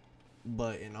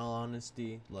 but in all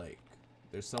honesty, like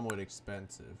they're somewhat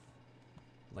expensive,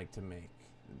 like to make.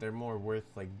 They're more worth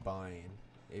like buying,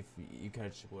 if you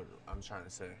catch what I'm trying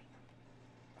to say.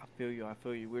 I feel you. I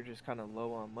feel you. We're just kind of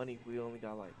low on money. We only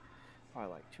got like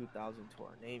probably like 2,000 to our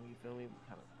name. You feel me? We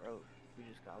kind of broke. We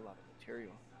just got a lot of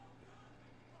material.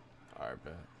 Alright,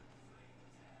 bet.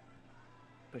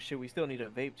 But shit, we still need a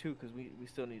vape too, cause we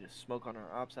still need to smoke on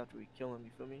our ops after we kill them.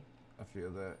 You feel me? I feel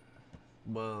that.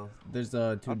 Well, there's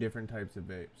two different types of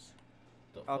vapes.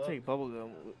 I'll take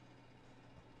bubblegum.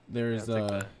 There's Yeah, I'll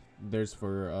take that. there's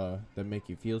for that make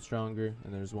you feel stronger,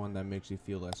 and there's one that makes you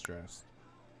feel less stressed.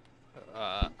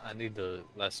 I need the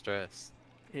less stress.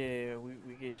 Yeah,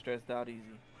 we get stressed out easy.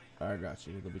 I got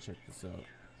you. Let me check this out.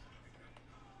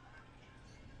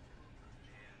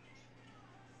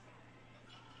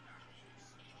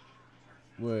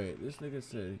 Wait, this nigga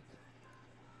said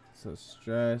so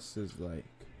stress is like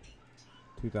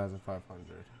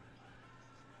 2,500.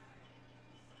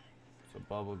 So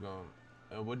bubblegum.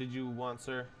 And what did you want,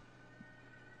 sir?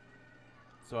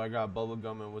 So I got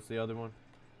bubblegum, and what's the other one?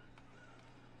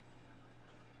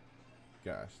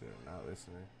 Gosh, they're not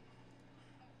listening.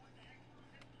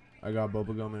 I got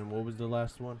bubblegum, and what was the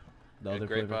last one? The other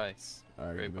grape flavor? ice.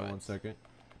 Alright, Grape give me 1 ice. second.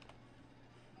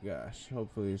 Gosh,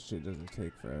 hopefully this shit doesn't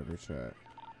take forever, chat.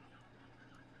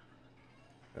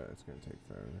 Yeah, it's gonna take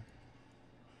forever.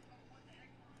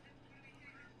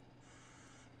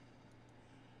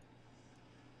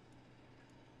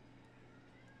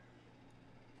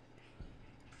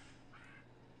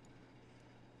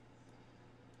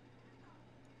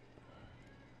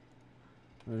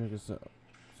 Let me check this out.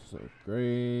 So,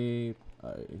 grape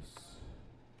ice.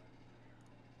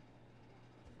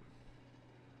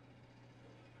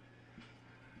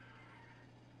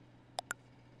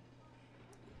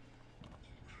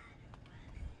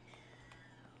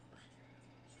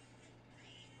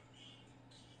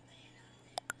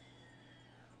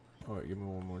 Alright, give me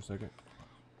 1 more second.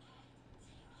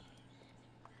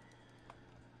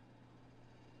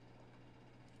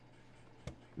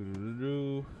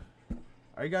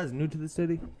 Are you guys new to the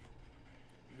city?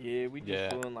 Yeah, we just Yeah.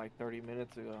 flew in like 30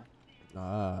 minutes ago.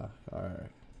 Ah,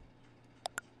 alright.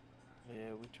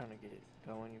 Yeah, we trying to get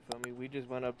going. You feel me? We just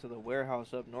went up to the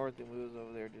warehouse up north, and we was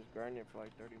over there just grinding for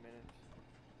like 30 minutes.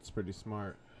 It's pretty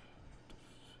smart.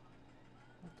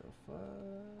 What the fuck?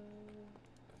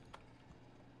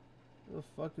 Where the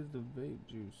fuck is the vape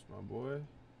juice, my boy?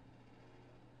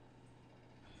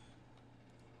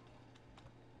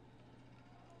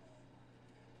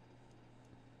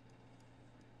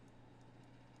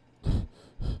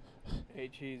 Hey,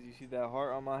 Cheese, you see that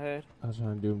heart on my head? I was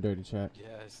trying to do him dirty, chat.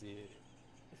 Yeah, I see it.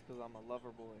 It's because I'm a lover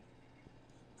boy.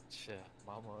 Shit,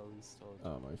 mama always told you.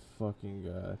 Oh my fucking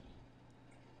god.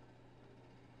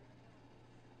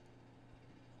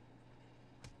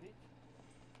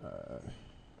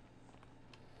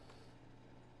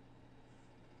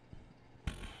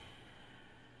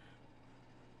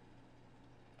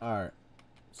 Alright.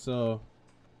 So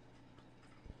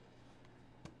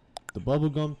the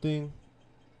bubblegum thing,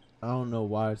 I don't know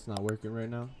why it's not working right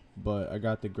now, but I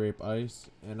got the grape ice,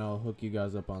 and I'll hook you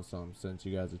guys up on some since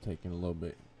you guys are taking a little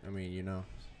bit. I mean, you know,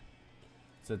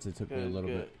 since it took me a little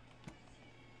bit.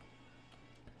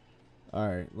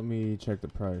 Alright, let me check the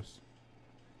price.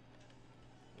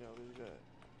 Yo, this is good.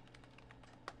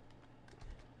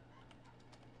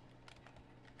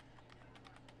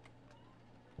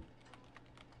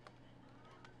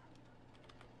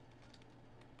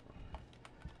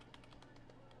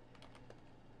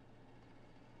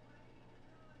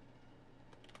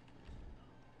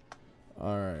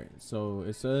 Alright, so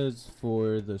it says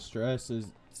for the stress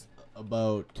is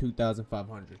about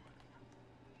 2,500.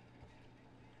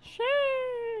 Sheesh.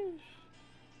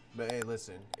 But hey,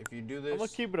 listen, if you do this, I'm gonna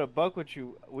keep it a buck with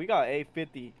you. We got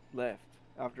 850 left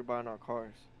after buying our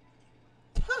cars.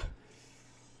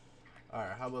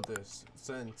 alright, how about this?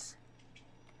 Since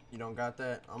you don't got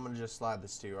that, I'm gonna just slide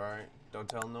this to you, alright? Don't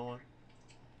tell no one.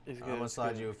 It's good. I'm gonna it's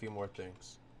slide good. you a few more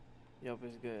things. Yup,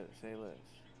 it's good. Say less.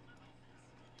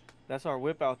 That's our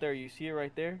whip out there. You see it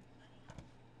right there?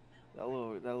 That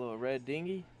little red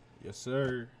dinghy? Yes,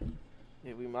 sir.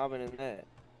 Yeah, we mobbing in that.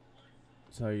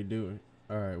 That's how you do it.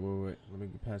 Alright, wait. Let me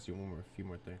pass you a few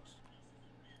more things.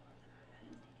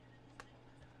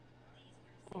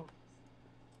 Oh.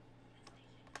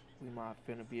 We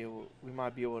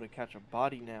might be able to catch a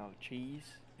body now,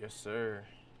 Cheese. Yes, sir.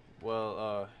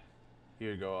 Well,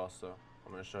 here you go also.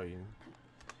 I'm gonna show you.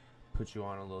 Put you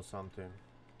on a little something.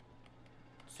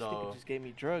 nigga just gave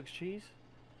me drugs, cheese.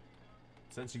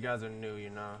 Since you guys are new, you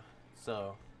know,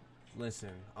 so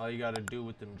listen, all you gotta do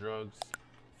with them drugs,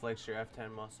 flex your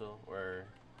F10 muscle or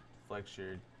flex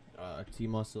your T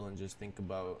muscle and just think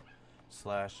about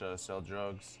slash sell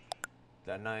drugs.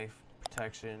 That knife,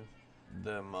 protection,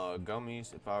 them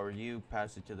gummies, if I were you,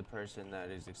 pass it to the person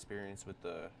that is experienced with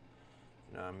the,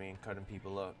 you know what I mean, cutting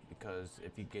people up, because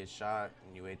if you get shot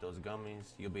and you ate those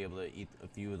gummies, you'll be able to eat a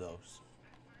few of those.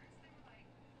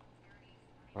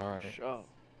 Alright. Sure.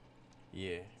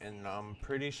 Yeah, and I'm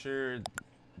pretty sure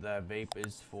that vape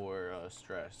is for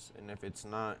stress, and if it's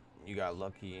not, you got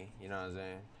lucky, you know what I'm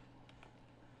saying?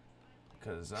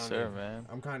 Because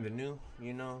I'm kind of new,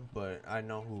 you know, but I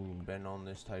know who been on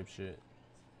this type shit.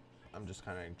 I'm just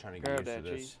kind of trying to get used to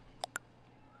this. Cheese.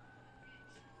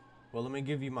 Well, let me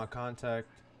give you my contact,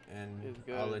 and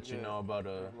I'll let you know about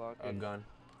a gun.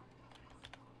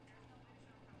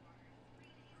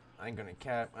 I ain't gonna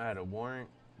cap. I had a warrant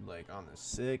like on the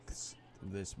 6th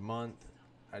this month.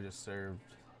 I just served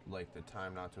like the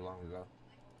time not too long ago.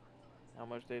 How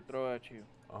much they throw at you?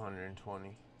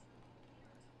 120.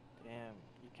 Damn,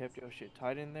 you kept your shit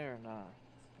tight in there or nah?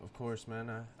 Of course,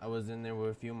 man. I was in there with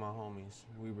a few of my homies.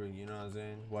 We were, you know what I'm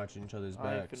saying, watching each other's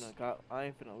backs. I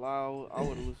ain't finna lie. I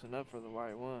would have loosened up for the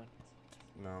right one.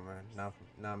 No, man.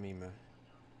 Not me, man.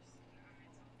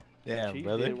 Damn, Chief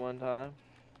brother. did one time.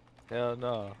 Hell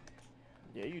no.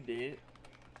 Yeah, you did.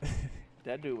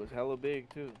 That dude was hella big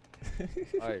too.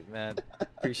 Alright, man.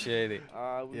 Appreciate it.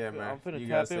 Yeah, man. I'm finna you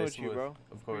tap stay in with smooth. you, bro.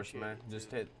 Of course, Appreciate man.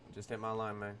 it. Just hit my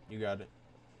line, man. You got it.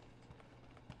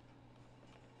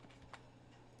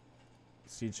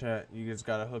 See, chat, you just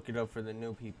gotta hook it up for the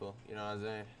new people. You know what I'm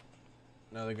saying?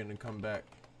 Now they're gonna come back.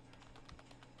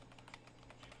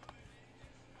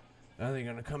 Now they're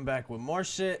gonna come back with more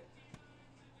shit.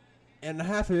 And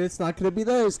half of it's not gonna be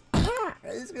theirs.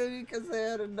 It's gonna be because they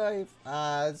had a knife.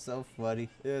 It's so funny.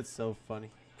 It's so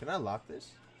funny. Can I lock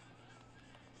this?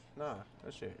 Nah,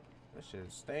 that shit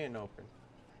is staying open.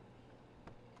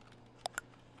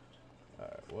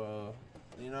 Alright, well,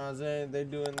 you know what I'm saying? They're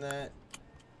doing that.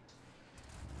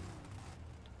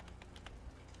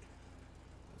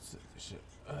 Let's see this shit.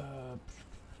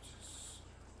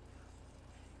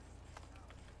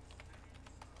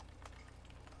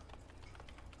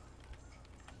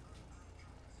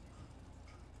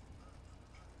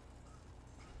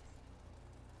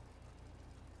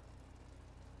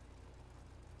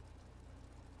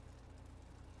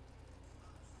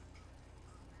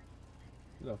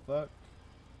 The fuck?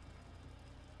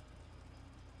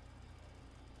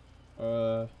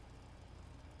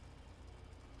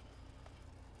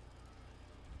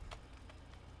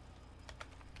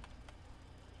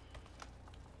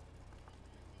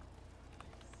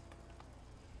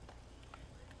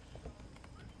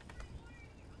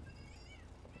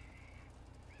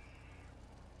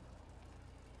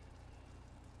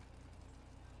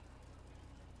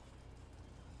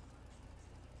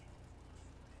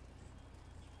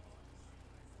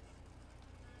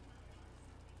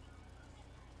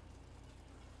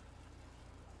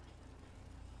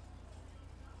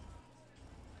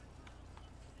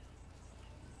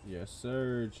 Yes,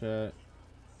 sir, chat.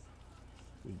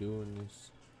 We're doing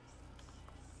this.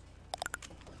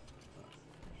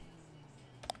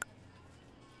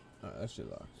 That shit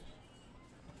locked.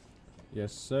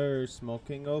 Yes, sir.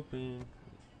 Smoking open.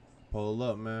 Pull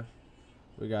up, man.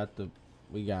 We got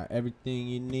everything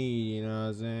you need. You know what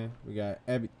I'm saying? We got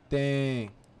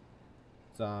everything.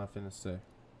 That's all I'm finna say.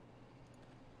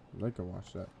 Liquor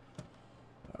wash that.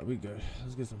 Alright, we good.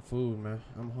 Let's get some food, man.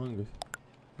 I'm hungry.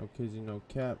 No kids, you no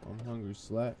cap. I'm hungry.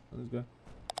 Slack. Let's go.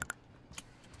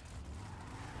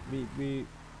 Beep beep.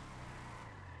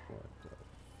 What the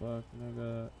fuck,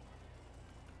 nigga?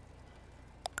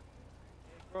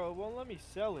 Bro, it won't let me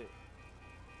sell it.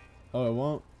 Oh, it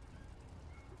won't?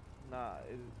 Nah,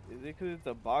 is it because it's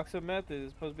a box of meth? Is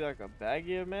it supposed to be like a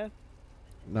baggie of meth?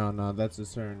 No, that's a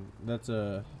certain.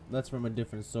 That's from a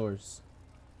different source.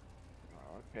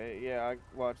 Okay, yeah, I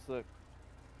watch. Look,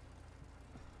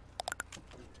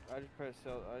 I just pressed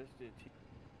sell. I just did.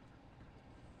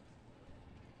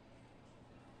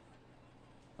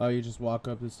 Oh, you just walk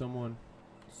up to someone.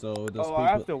 So those people. I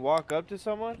have to walk up to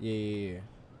someone? Yeah.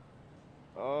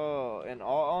 Oh, and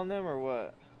all on them or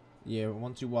what? Yeah,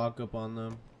 once you walk up on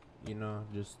them, you know,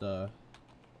 just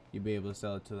you'll be able to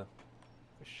sell it to them.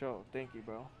 For sure. Thank you,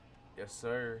 bro. Yes,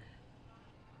 sir.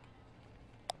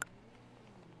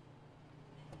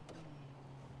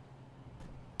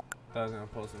 Thought I was gonna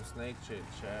post some snake shit,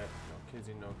 chat. No kids,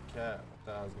 no cap. I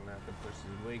thought I was gonna have to push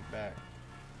his wig back.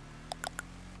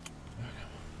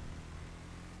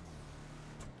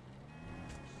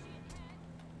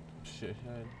 shit.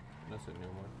 That's a new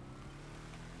one.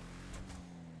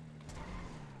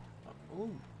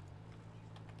 Ooh.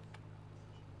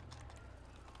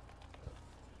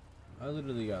 I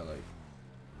literally got like,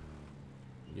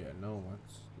 yeah, no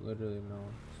ones. Literally no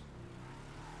ones.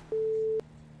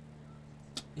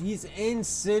 He's in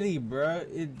city, bruh.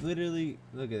 It literally,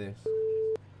 look at this.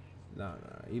 Nah,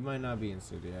 he might not be in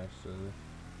city actually.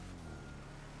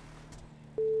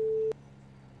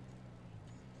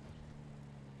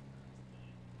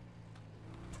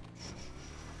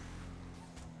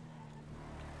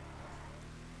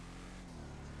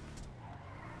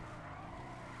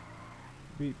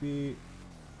 Beep beep.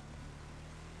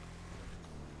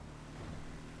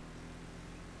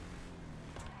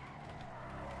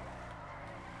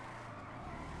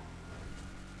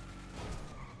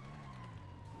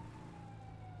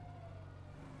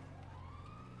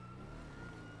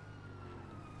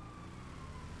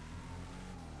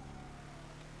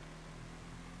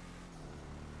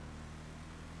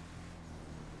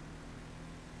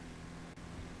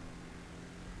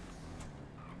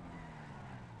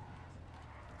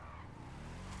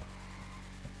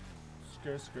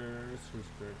 Skirt.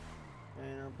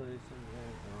 Ain't no place in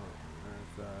there.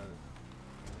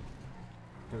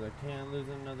 Cause I can't lose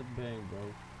another bang, bro.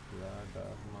 Cause I got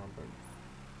my birds.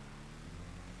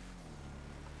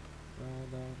 I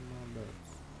got my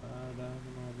birds. I got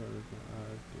my birds. I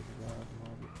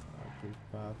keep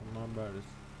five for my brothers.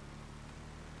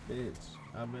 Bitch,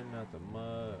 I've been out the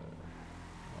mud.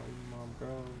 Oh, you my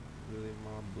bro, really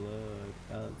my blood.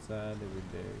 Outside every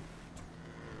day.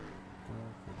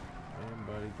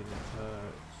 Anybody get in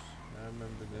touch? I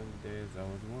remember them days I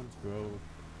was once broke.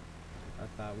 I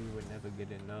thought we would never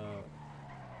get enough.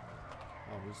 I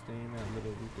was staying at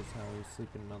Little Rica's house,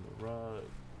 sleeping on the rug.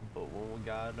 But when we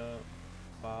got up,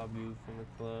 5 views from the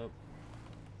club,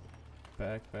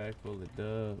 backpack full of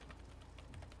dub.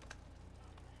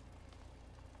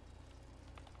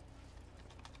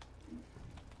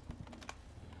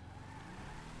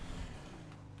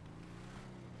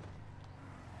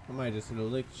 I might just hit a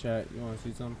lick chat. You wanna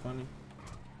see something funny?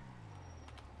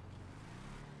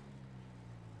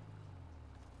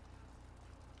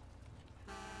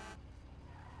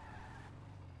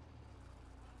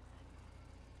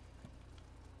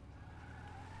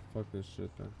 Fuck this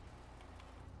shit then.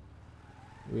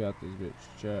 We out this bitch,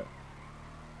 chat.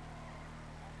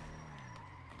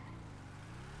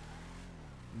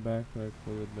 Backpack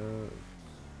full of dubs.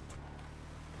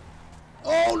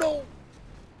 Oh no!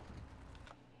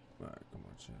 Alright, come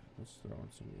on, chat. Let's throw on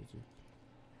some music.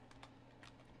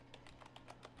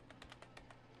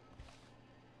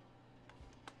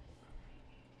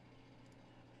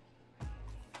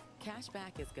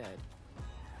 Cashback is good,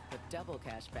 but double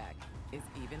cashback is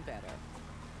even better.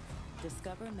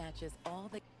 Discover matches all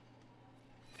the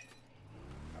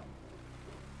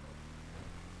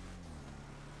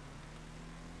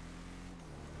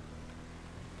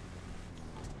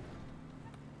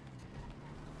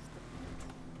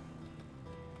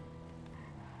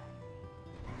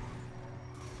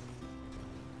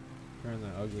Turn the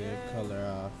ugly color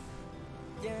off.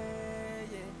 Yeah,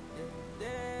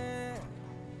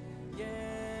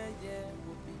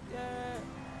 we'll be there.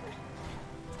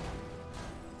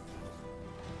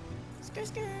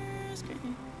 Skirt.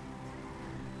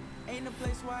 Ain't a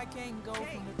place where I can't go.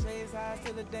 From the trades highs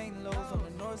to the dang lows. On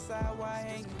the north side where I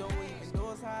hang though. Even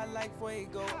doors high like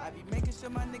fuego. I be making sure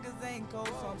my niggas ain't cold.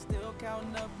 So I'm still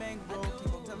counting up bank, bro.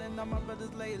 Keep on telling all my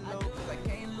brothers lay low. Cause I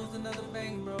can't lose another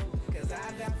bang, bro. Cause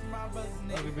I die for my brothers,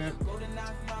 nigga. Go to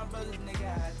knife for my brothers, nigga.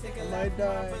 I take a life for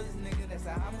my brothers, nigga. That's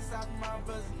a homicide for my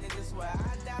brothers, nigga. Swear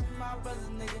I die for my brothers,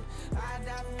 nigga. I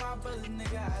die for my brothers,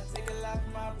 nigga. I take a life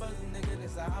for my brothers, nigga.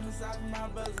 That's a homicide for my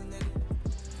brothers, nigga.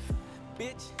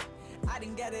 Bitch, I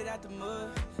done got it out the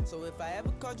mud. So if I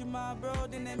ever called you my bro,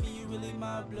 then that mean you really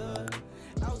my blood.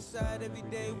 Outside every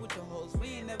day with the hoes, we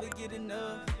ain't never get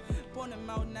enough. Point them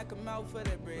out, knock them out for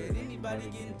that bread. Anybody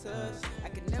get in touch? I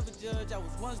could never judge. I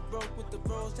was once broke with the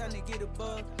bros trying to get a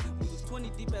buck. We was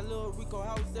 20 deep at Lil Rico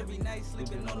house every night,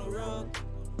 sleeping on the rug.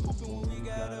 Pooping when we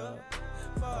got up.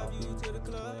 5 view to the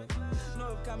club.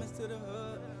 North comments to the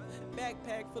hub.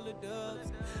 Backpack full of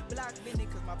dubs. Block Benny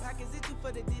cause my pockets itching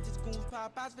for the digits. Goons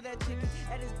pop outs for that chicken.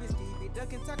 At his biscuit, he be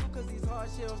ducking taco cause these hard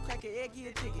shells crack an egg, he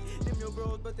a chicken. Them your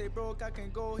bros, but they broke. I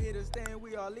can go hit a stand.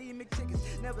 We all eat McChickens.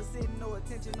 Never sitting no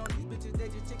attention on these bitches. They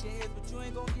just chicken heads, but you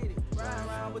ain't gon' get it. Ride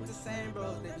around with with the same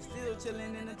bros, they be still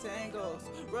chillin' in the tangos.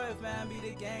 Royal fam be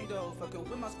the gang though, fuckin'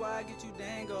 with my squad get you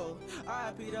dango.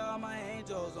 R.I.P. to all my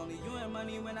angels, only you and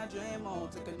money when I dream on.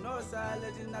 Took a north side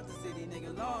legend, not the city,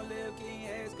 nigga, long live King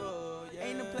Hasko, yeah.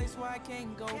 Ain't a place where I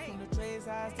can't go, from the trades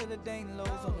highs to the Dane lows.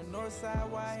 On the north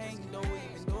side where I hang though,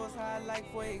 even though it's high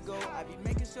like fuego. I be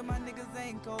making sure my niggas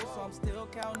ain't cold, so I'm still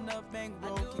counting up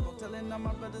bankroll. Keep on telling all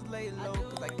my brothers lay low,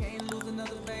 cause I can't lose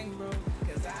another bang, bro.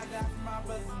 Cause I die for my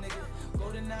brothers, nigga.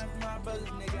 Golden knife for my brothers,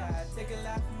 nigga. I take a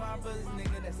life for my brothers,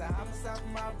 nigga. That's a homicide for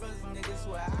my brothers, nigga.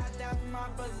 Swear I die for my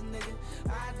brothers, nigga.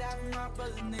 I die for my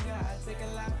brothers, nigga. I take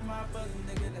a life for my brothers,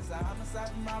 nigga. That's a homicide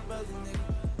for my brothers,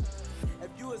 nigga. If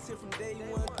you was here from day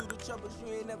one through the troubles,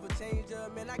 you ain't never changed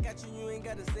up. Man, I got you, you ain't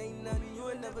gotta say nothing.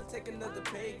 You ain't never take another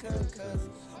pay cut. Cause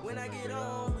when I get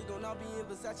on, we gon' all be in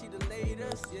Versace the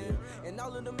latest, yeah. And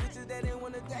all of them bitches that ain't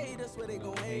wanna date us, where they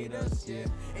gon' hate us, yeah.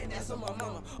 And that's on my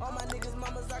mama. All my niggas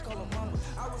mamas, I call them mama.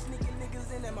 I was sneaking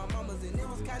niggas in at my mama's, and it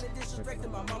was kinda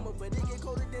disrespecting my mama. But it get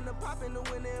colder than the pop in the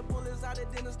winter and bullets hotter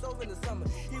than the stove in the summer.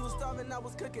 He was starving, I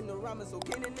was cooking the ramen. So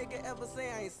can a nigga ever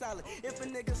say I ain't solid? If a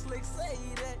nigga slick say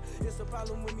that, it's a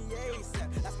problem with me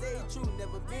ASAP. I stayed true,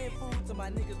 never been fooled to my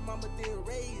niggas mama didn't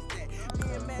raise that.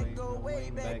 Me and Mac go way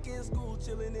back in school,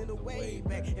 chillin' in the way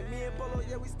back. And me and Polo,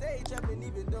 yeah, we stay trapping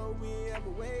even though we ain't ever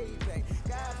way back.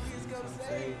 God, please come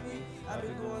save me. I've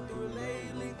been going through it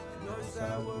lately.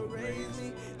 Northside will raise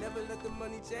me. Never let the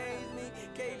money change me.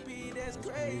 KP, that's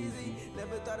crazy.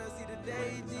 Never thought I'd see the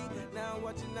day, G. Now I'm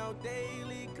watching out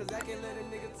daily, cause I can't let a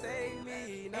nigga take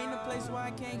me. Ain't a place where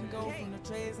I can't go, from the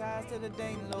trades highs to the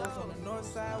Dane lows. On the north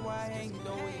side where I hang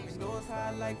though, even though it's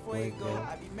high like fuego.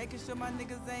 I be making sure my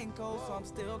niggas ain't cold, so I'm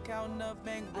still counting up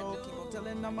bankroll. Keep on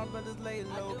telling all my brothers lay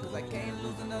low, cause I can't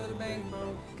lose another bank,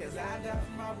 bro. Cause I die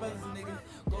for my brothers, nigga.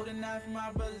 Golden knife for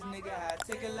my brothers, nigga. I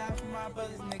take a life for my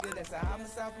brothers, nigga. That's a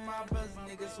homicide for my brothers,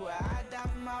 nigga. Swear I die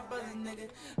for my brothers, nigga.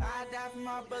 I die for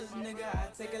my brothers, nigga. I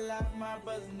take a life for my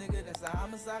brothers, nigga. That's a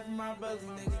homicide for my brothers,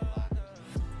 nigga.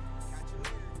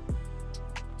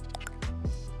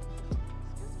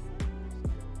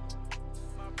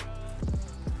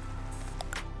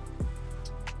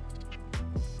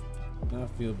 I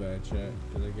feel bad, chat,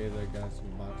 because I gave that guy some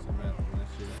boxing math and that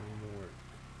shit don't even work.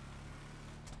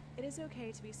 It is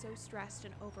okay to be so stressed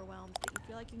and overwhelmed that you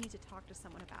feel like you need to talk to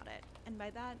someone about it. And by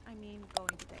that, I mean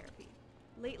going to therapy.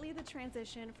 Lately, the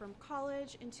transition from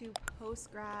college into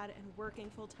post-grad and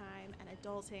working full-time and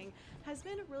adulting has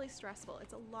been really stressful.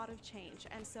 It's a lot of change,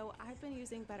 and so I've been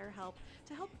using BetterHelp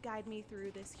to help guide me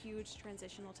through this huge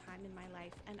transitional time in my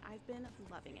life, and I've been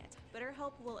loving it.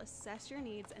 BetterHelp will assess your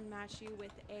needs and match you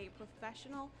with a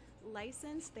professional,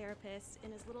 licensed therapist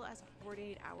in as little as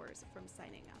 48 hours from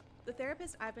signing up. The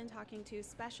therapist I've been talking to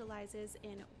specializes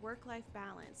in work-life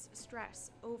balance, stress,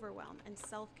 overwhelm, and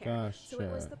self-care. So it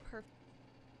was the perfect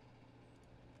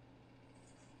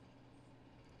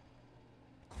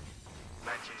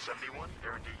 1971,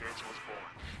 Aaron D. Yates was born.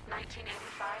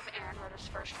 1985, Aaron wrote his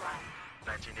first rhyme.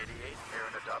 1988,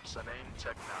 Aaron adopts a name,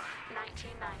 Tech 9.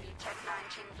 1990, Tech 9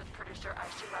 teams with producer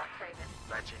Icy Rock Craven.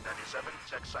 1997,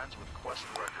 Tech signs with Quest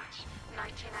Records.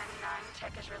 1999,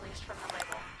 Tech is released from the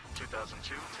label.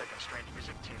 2002, Tech and Strange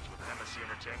Music teams with MSC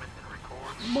Entertainment and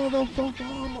records...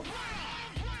 Motherfucker!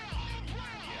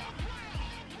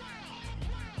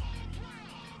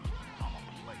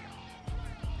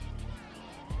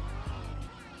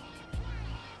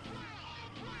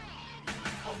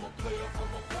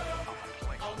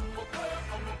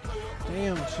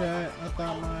 Damn, chat. I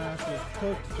thought my ass was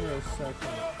cooked for a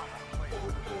second.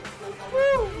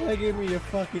 Woo! That gave me a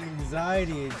fucking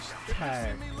anxiety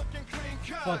attack.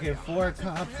 Fucking 4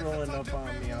 cops rolling up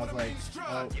on me. I was like,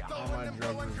 oh, all my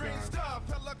drugs is gone.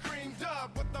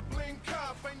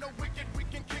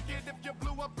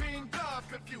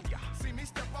 If you see me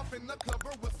step off in the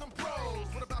club with some pros,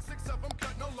 with about 6 of them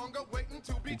cut, no longer waiting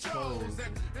to be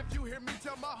chosen. If you hear me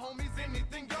tell my homies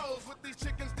anything goes, with these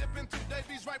chickens dipping 2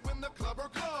 Davies right when the clubber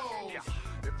close.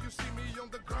 If you see me on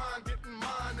the grind, getting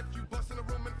mine. If you bust in the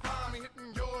room and find me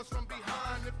hitting yours from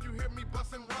behind. If you hear me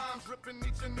busting rhymes, ripping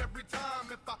each and every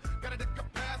time. If I got it at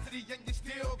capacity and you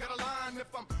still got a line.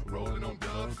 If I'm rolling on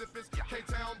dubs, if it's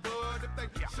K-Town Bud, if they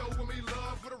showing me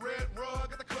love with a red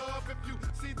rug at the club. If you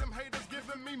see them haters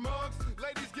giving me mugs,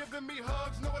 ladies giving me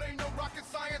hugs, no, it ain't no rocket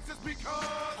science, it's because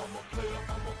I'm a player,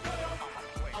 I'm a player,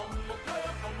 I'm a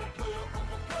player, I'm a player, I'm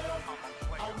a player,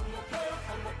 I'm a player,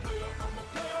 I'm a player, I'm a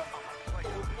player,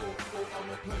 oh, oh, oh, I'm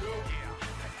a player,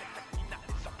 I'm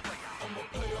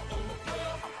a player, I'm a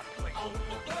player, I'm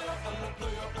a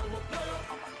player, I'm a player, I'm a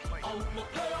player, I'm a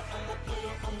player, I'm a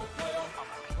player, I'm a player,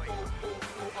 oh, oh,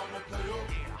 oh, I'm a player,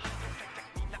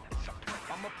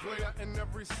 I'm a player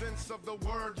every sense of the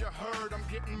word you heard. I'm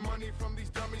getting money from these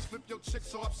dummies, flip your chick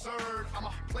so absurd. I'm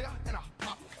a player and I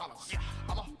pop collars.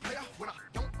 I'm a player when I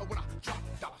don't or when I drop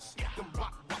dollars. Them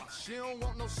rock wallers. She don't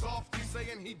want no softy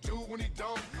saying he do when he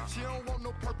don't. She don't want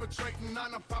no perpetrating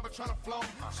 9 to 5 or trying to flaunt.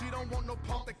 She don't want no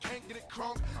punk that can't get it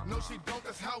crunk. No, she don't,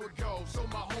 that's how it goes. So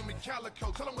my homie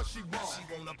Calico, tell him what she wants. She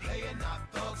wanna play and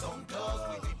not thugs on dubs.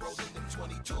 We be rolling them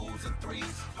 22s and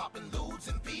 3s, popping ludes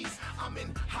and B's. I'm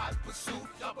in hot pursuit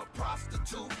of a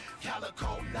prostitute.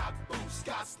 Calico, knock boots,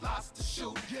 got slots to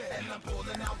shoot. And I'm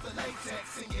pulling out the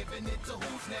latex and giving it to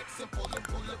who's next. And pull a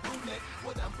brunette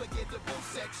with unforgettable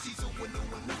sex. She's a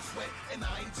new sweat, and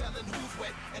I ain't telling who's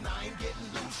wet, and I ain't getting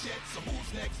loose yet. So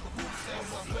who's next for who's sex?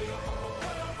 I'm a player, I'm a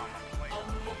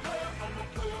player, I'm a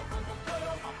player, I'm a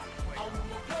player, I'm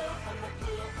a player, I'm a player, I'm a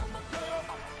player, I'm a player,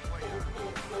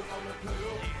 I'm a player.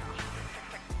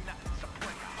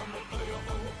 I'm a player,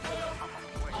 I'm a player, I'm a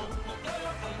player, I'm a player,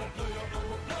 I'm a player, I'm a player,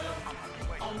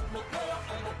 I'm a player,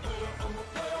 I'm a player, I'm a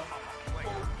player,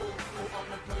 I'm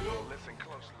a player. Listen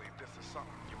closely, this is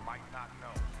something you might not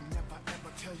know. Never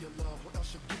ever tell your love, what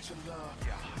else should get your love.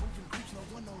 Moving groups no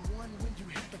one-on-one when you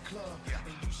hit the club.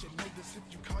 And you should know this if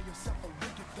you call yourself a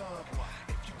wicked thug.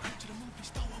 If you go to the movie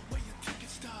store, away your ticket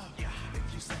stub. If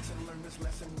you sex and learn this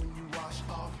lesson when you wash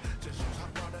off, just use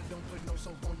hot water, don't put no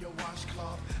soap on your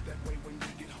washcloth. That way when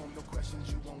you get home, no questions,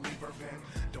 you won't leave her vent.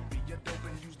 Don't be a dope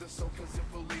and use the soap, cause it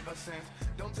will leave a scent.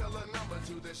 Don't tell her number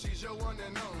 2 that she's your one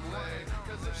and only.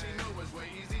 Cause if she know it's way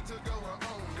easy to go her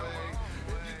own way.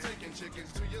 If you're taking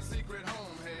chickens to your secret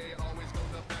home, hey, always go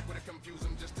the back way to confuse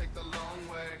them, just take the long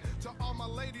way. To all my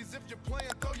ladies, if you're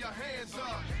playing, throw your hands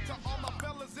up. To all my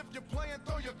fellas, if you're playing,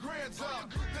 throw your grands up.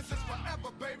 This is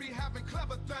forever, baby, having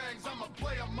clever things. I'm a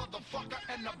player, motherfucker,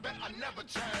 and I bet I never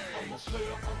change. I'm a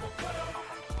player, I'm a player,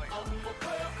 I'm a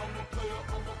player, I'm a player,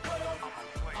 I'm a player,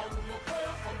 I'm a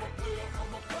player, I'm a player, I'm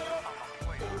a player, I'm a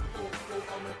player,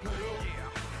 I'm a player. I'm a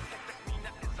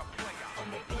player,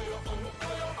 I'm a player, I'm a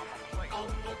player, I'm a player, I'm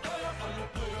a player, I'm a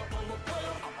player,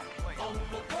 I'm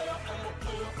a player, I'm a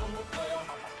player, I'm a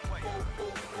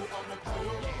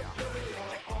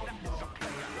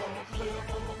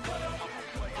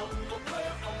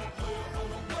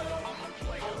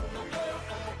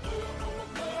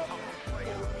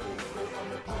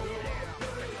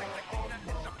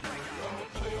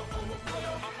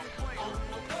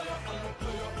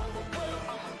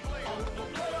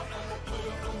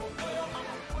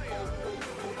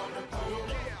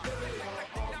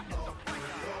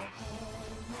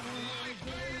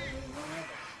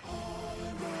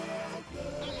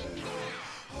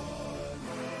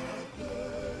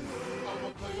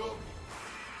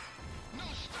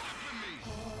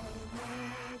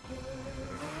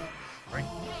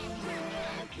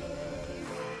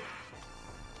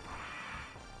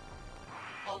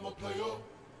player.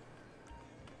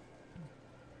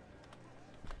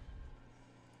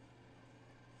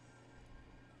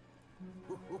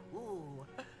 Ooh.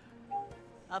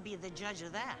 I'll be the judge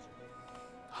of that.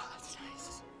 Oh, that's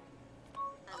nice.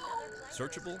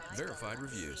 Searchable, verified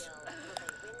reviews.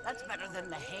 That's better than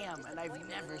the ham, and I've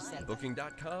never said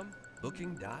Booking.com,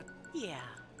 booking. Yeah.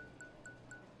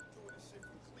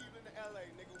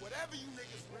 Whatever you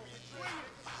niggas bring it,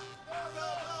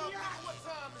 what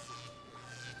time is it?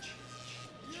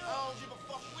 I don't give a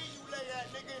fuck where you lay at,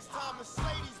 nigga. It's time to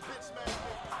slay these bitch man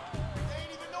niggas. They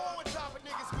ain't even knowing what type of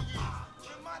niggas we is.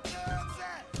 Where my thugs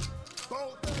at?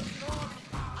 Both thugs and army.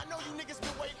 I know you niggas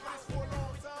been waiting for this for a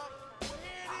long time. Well,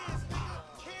 here it is, nigga.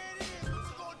 Here it is. What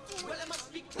you gonna do? Well, I must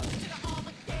be close to the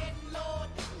Armageddon, Lord.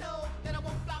 No, that I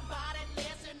won't fly by that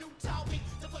lesson who taught me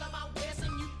to pull out my west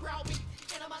and you brought me.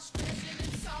 And I'm stressing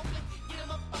and softly. Get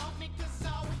them about me, cause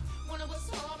always one of us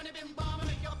harming and been bombing.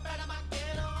 Make your bed on my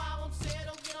ghetto. I won't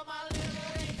settle, get on my level.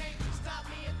 They can't stop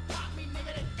me and pop me,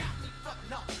 nigga. They got me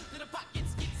fucked up. Little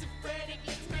pockets schizophrenic.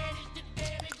 Let's manage the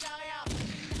damage. I out.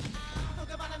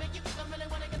 Look about to make you I really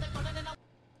wanna get the corner and I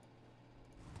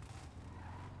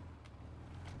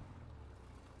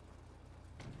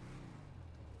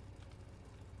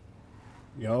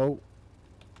Yo.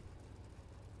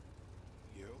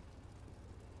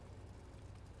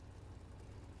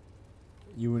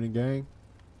 You in the gang?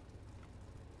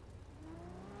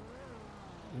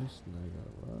 This nigga,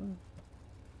 what?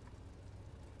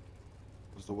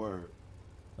 What's the word?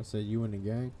 I said you in the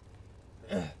gang?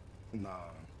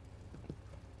 Nah.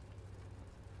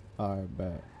 Alright,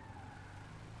 back.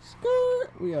 Skirt!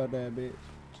 We out there, bitch.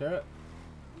 Shut up.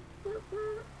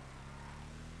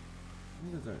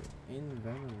 Niggas are in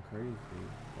Venom crazy.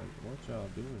 Like, what y'all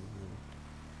doing here?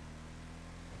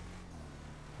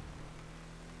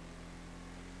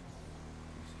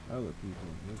 There's hella people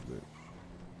in this bitch.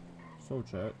 So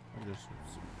chat, I just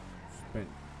spent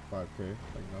 5K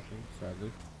like nothing,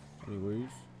 sadly. Anyways.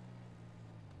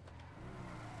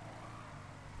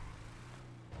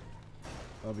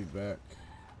 I'll be back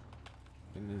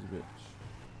in this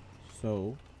bitch.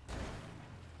 So,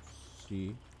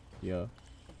 see ya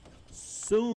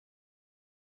soon.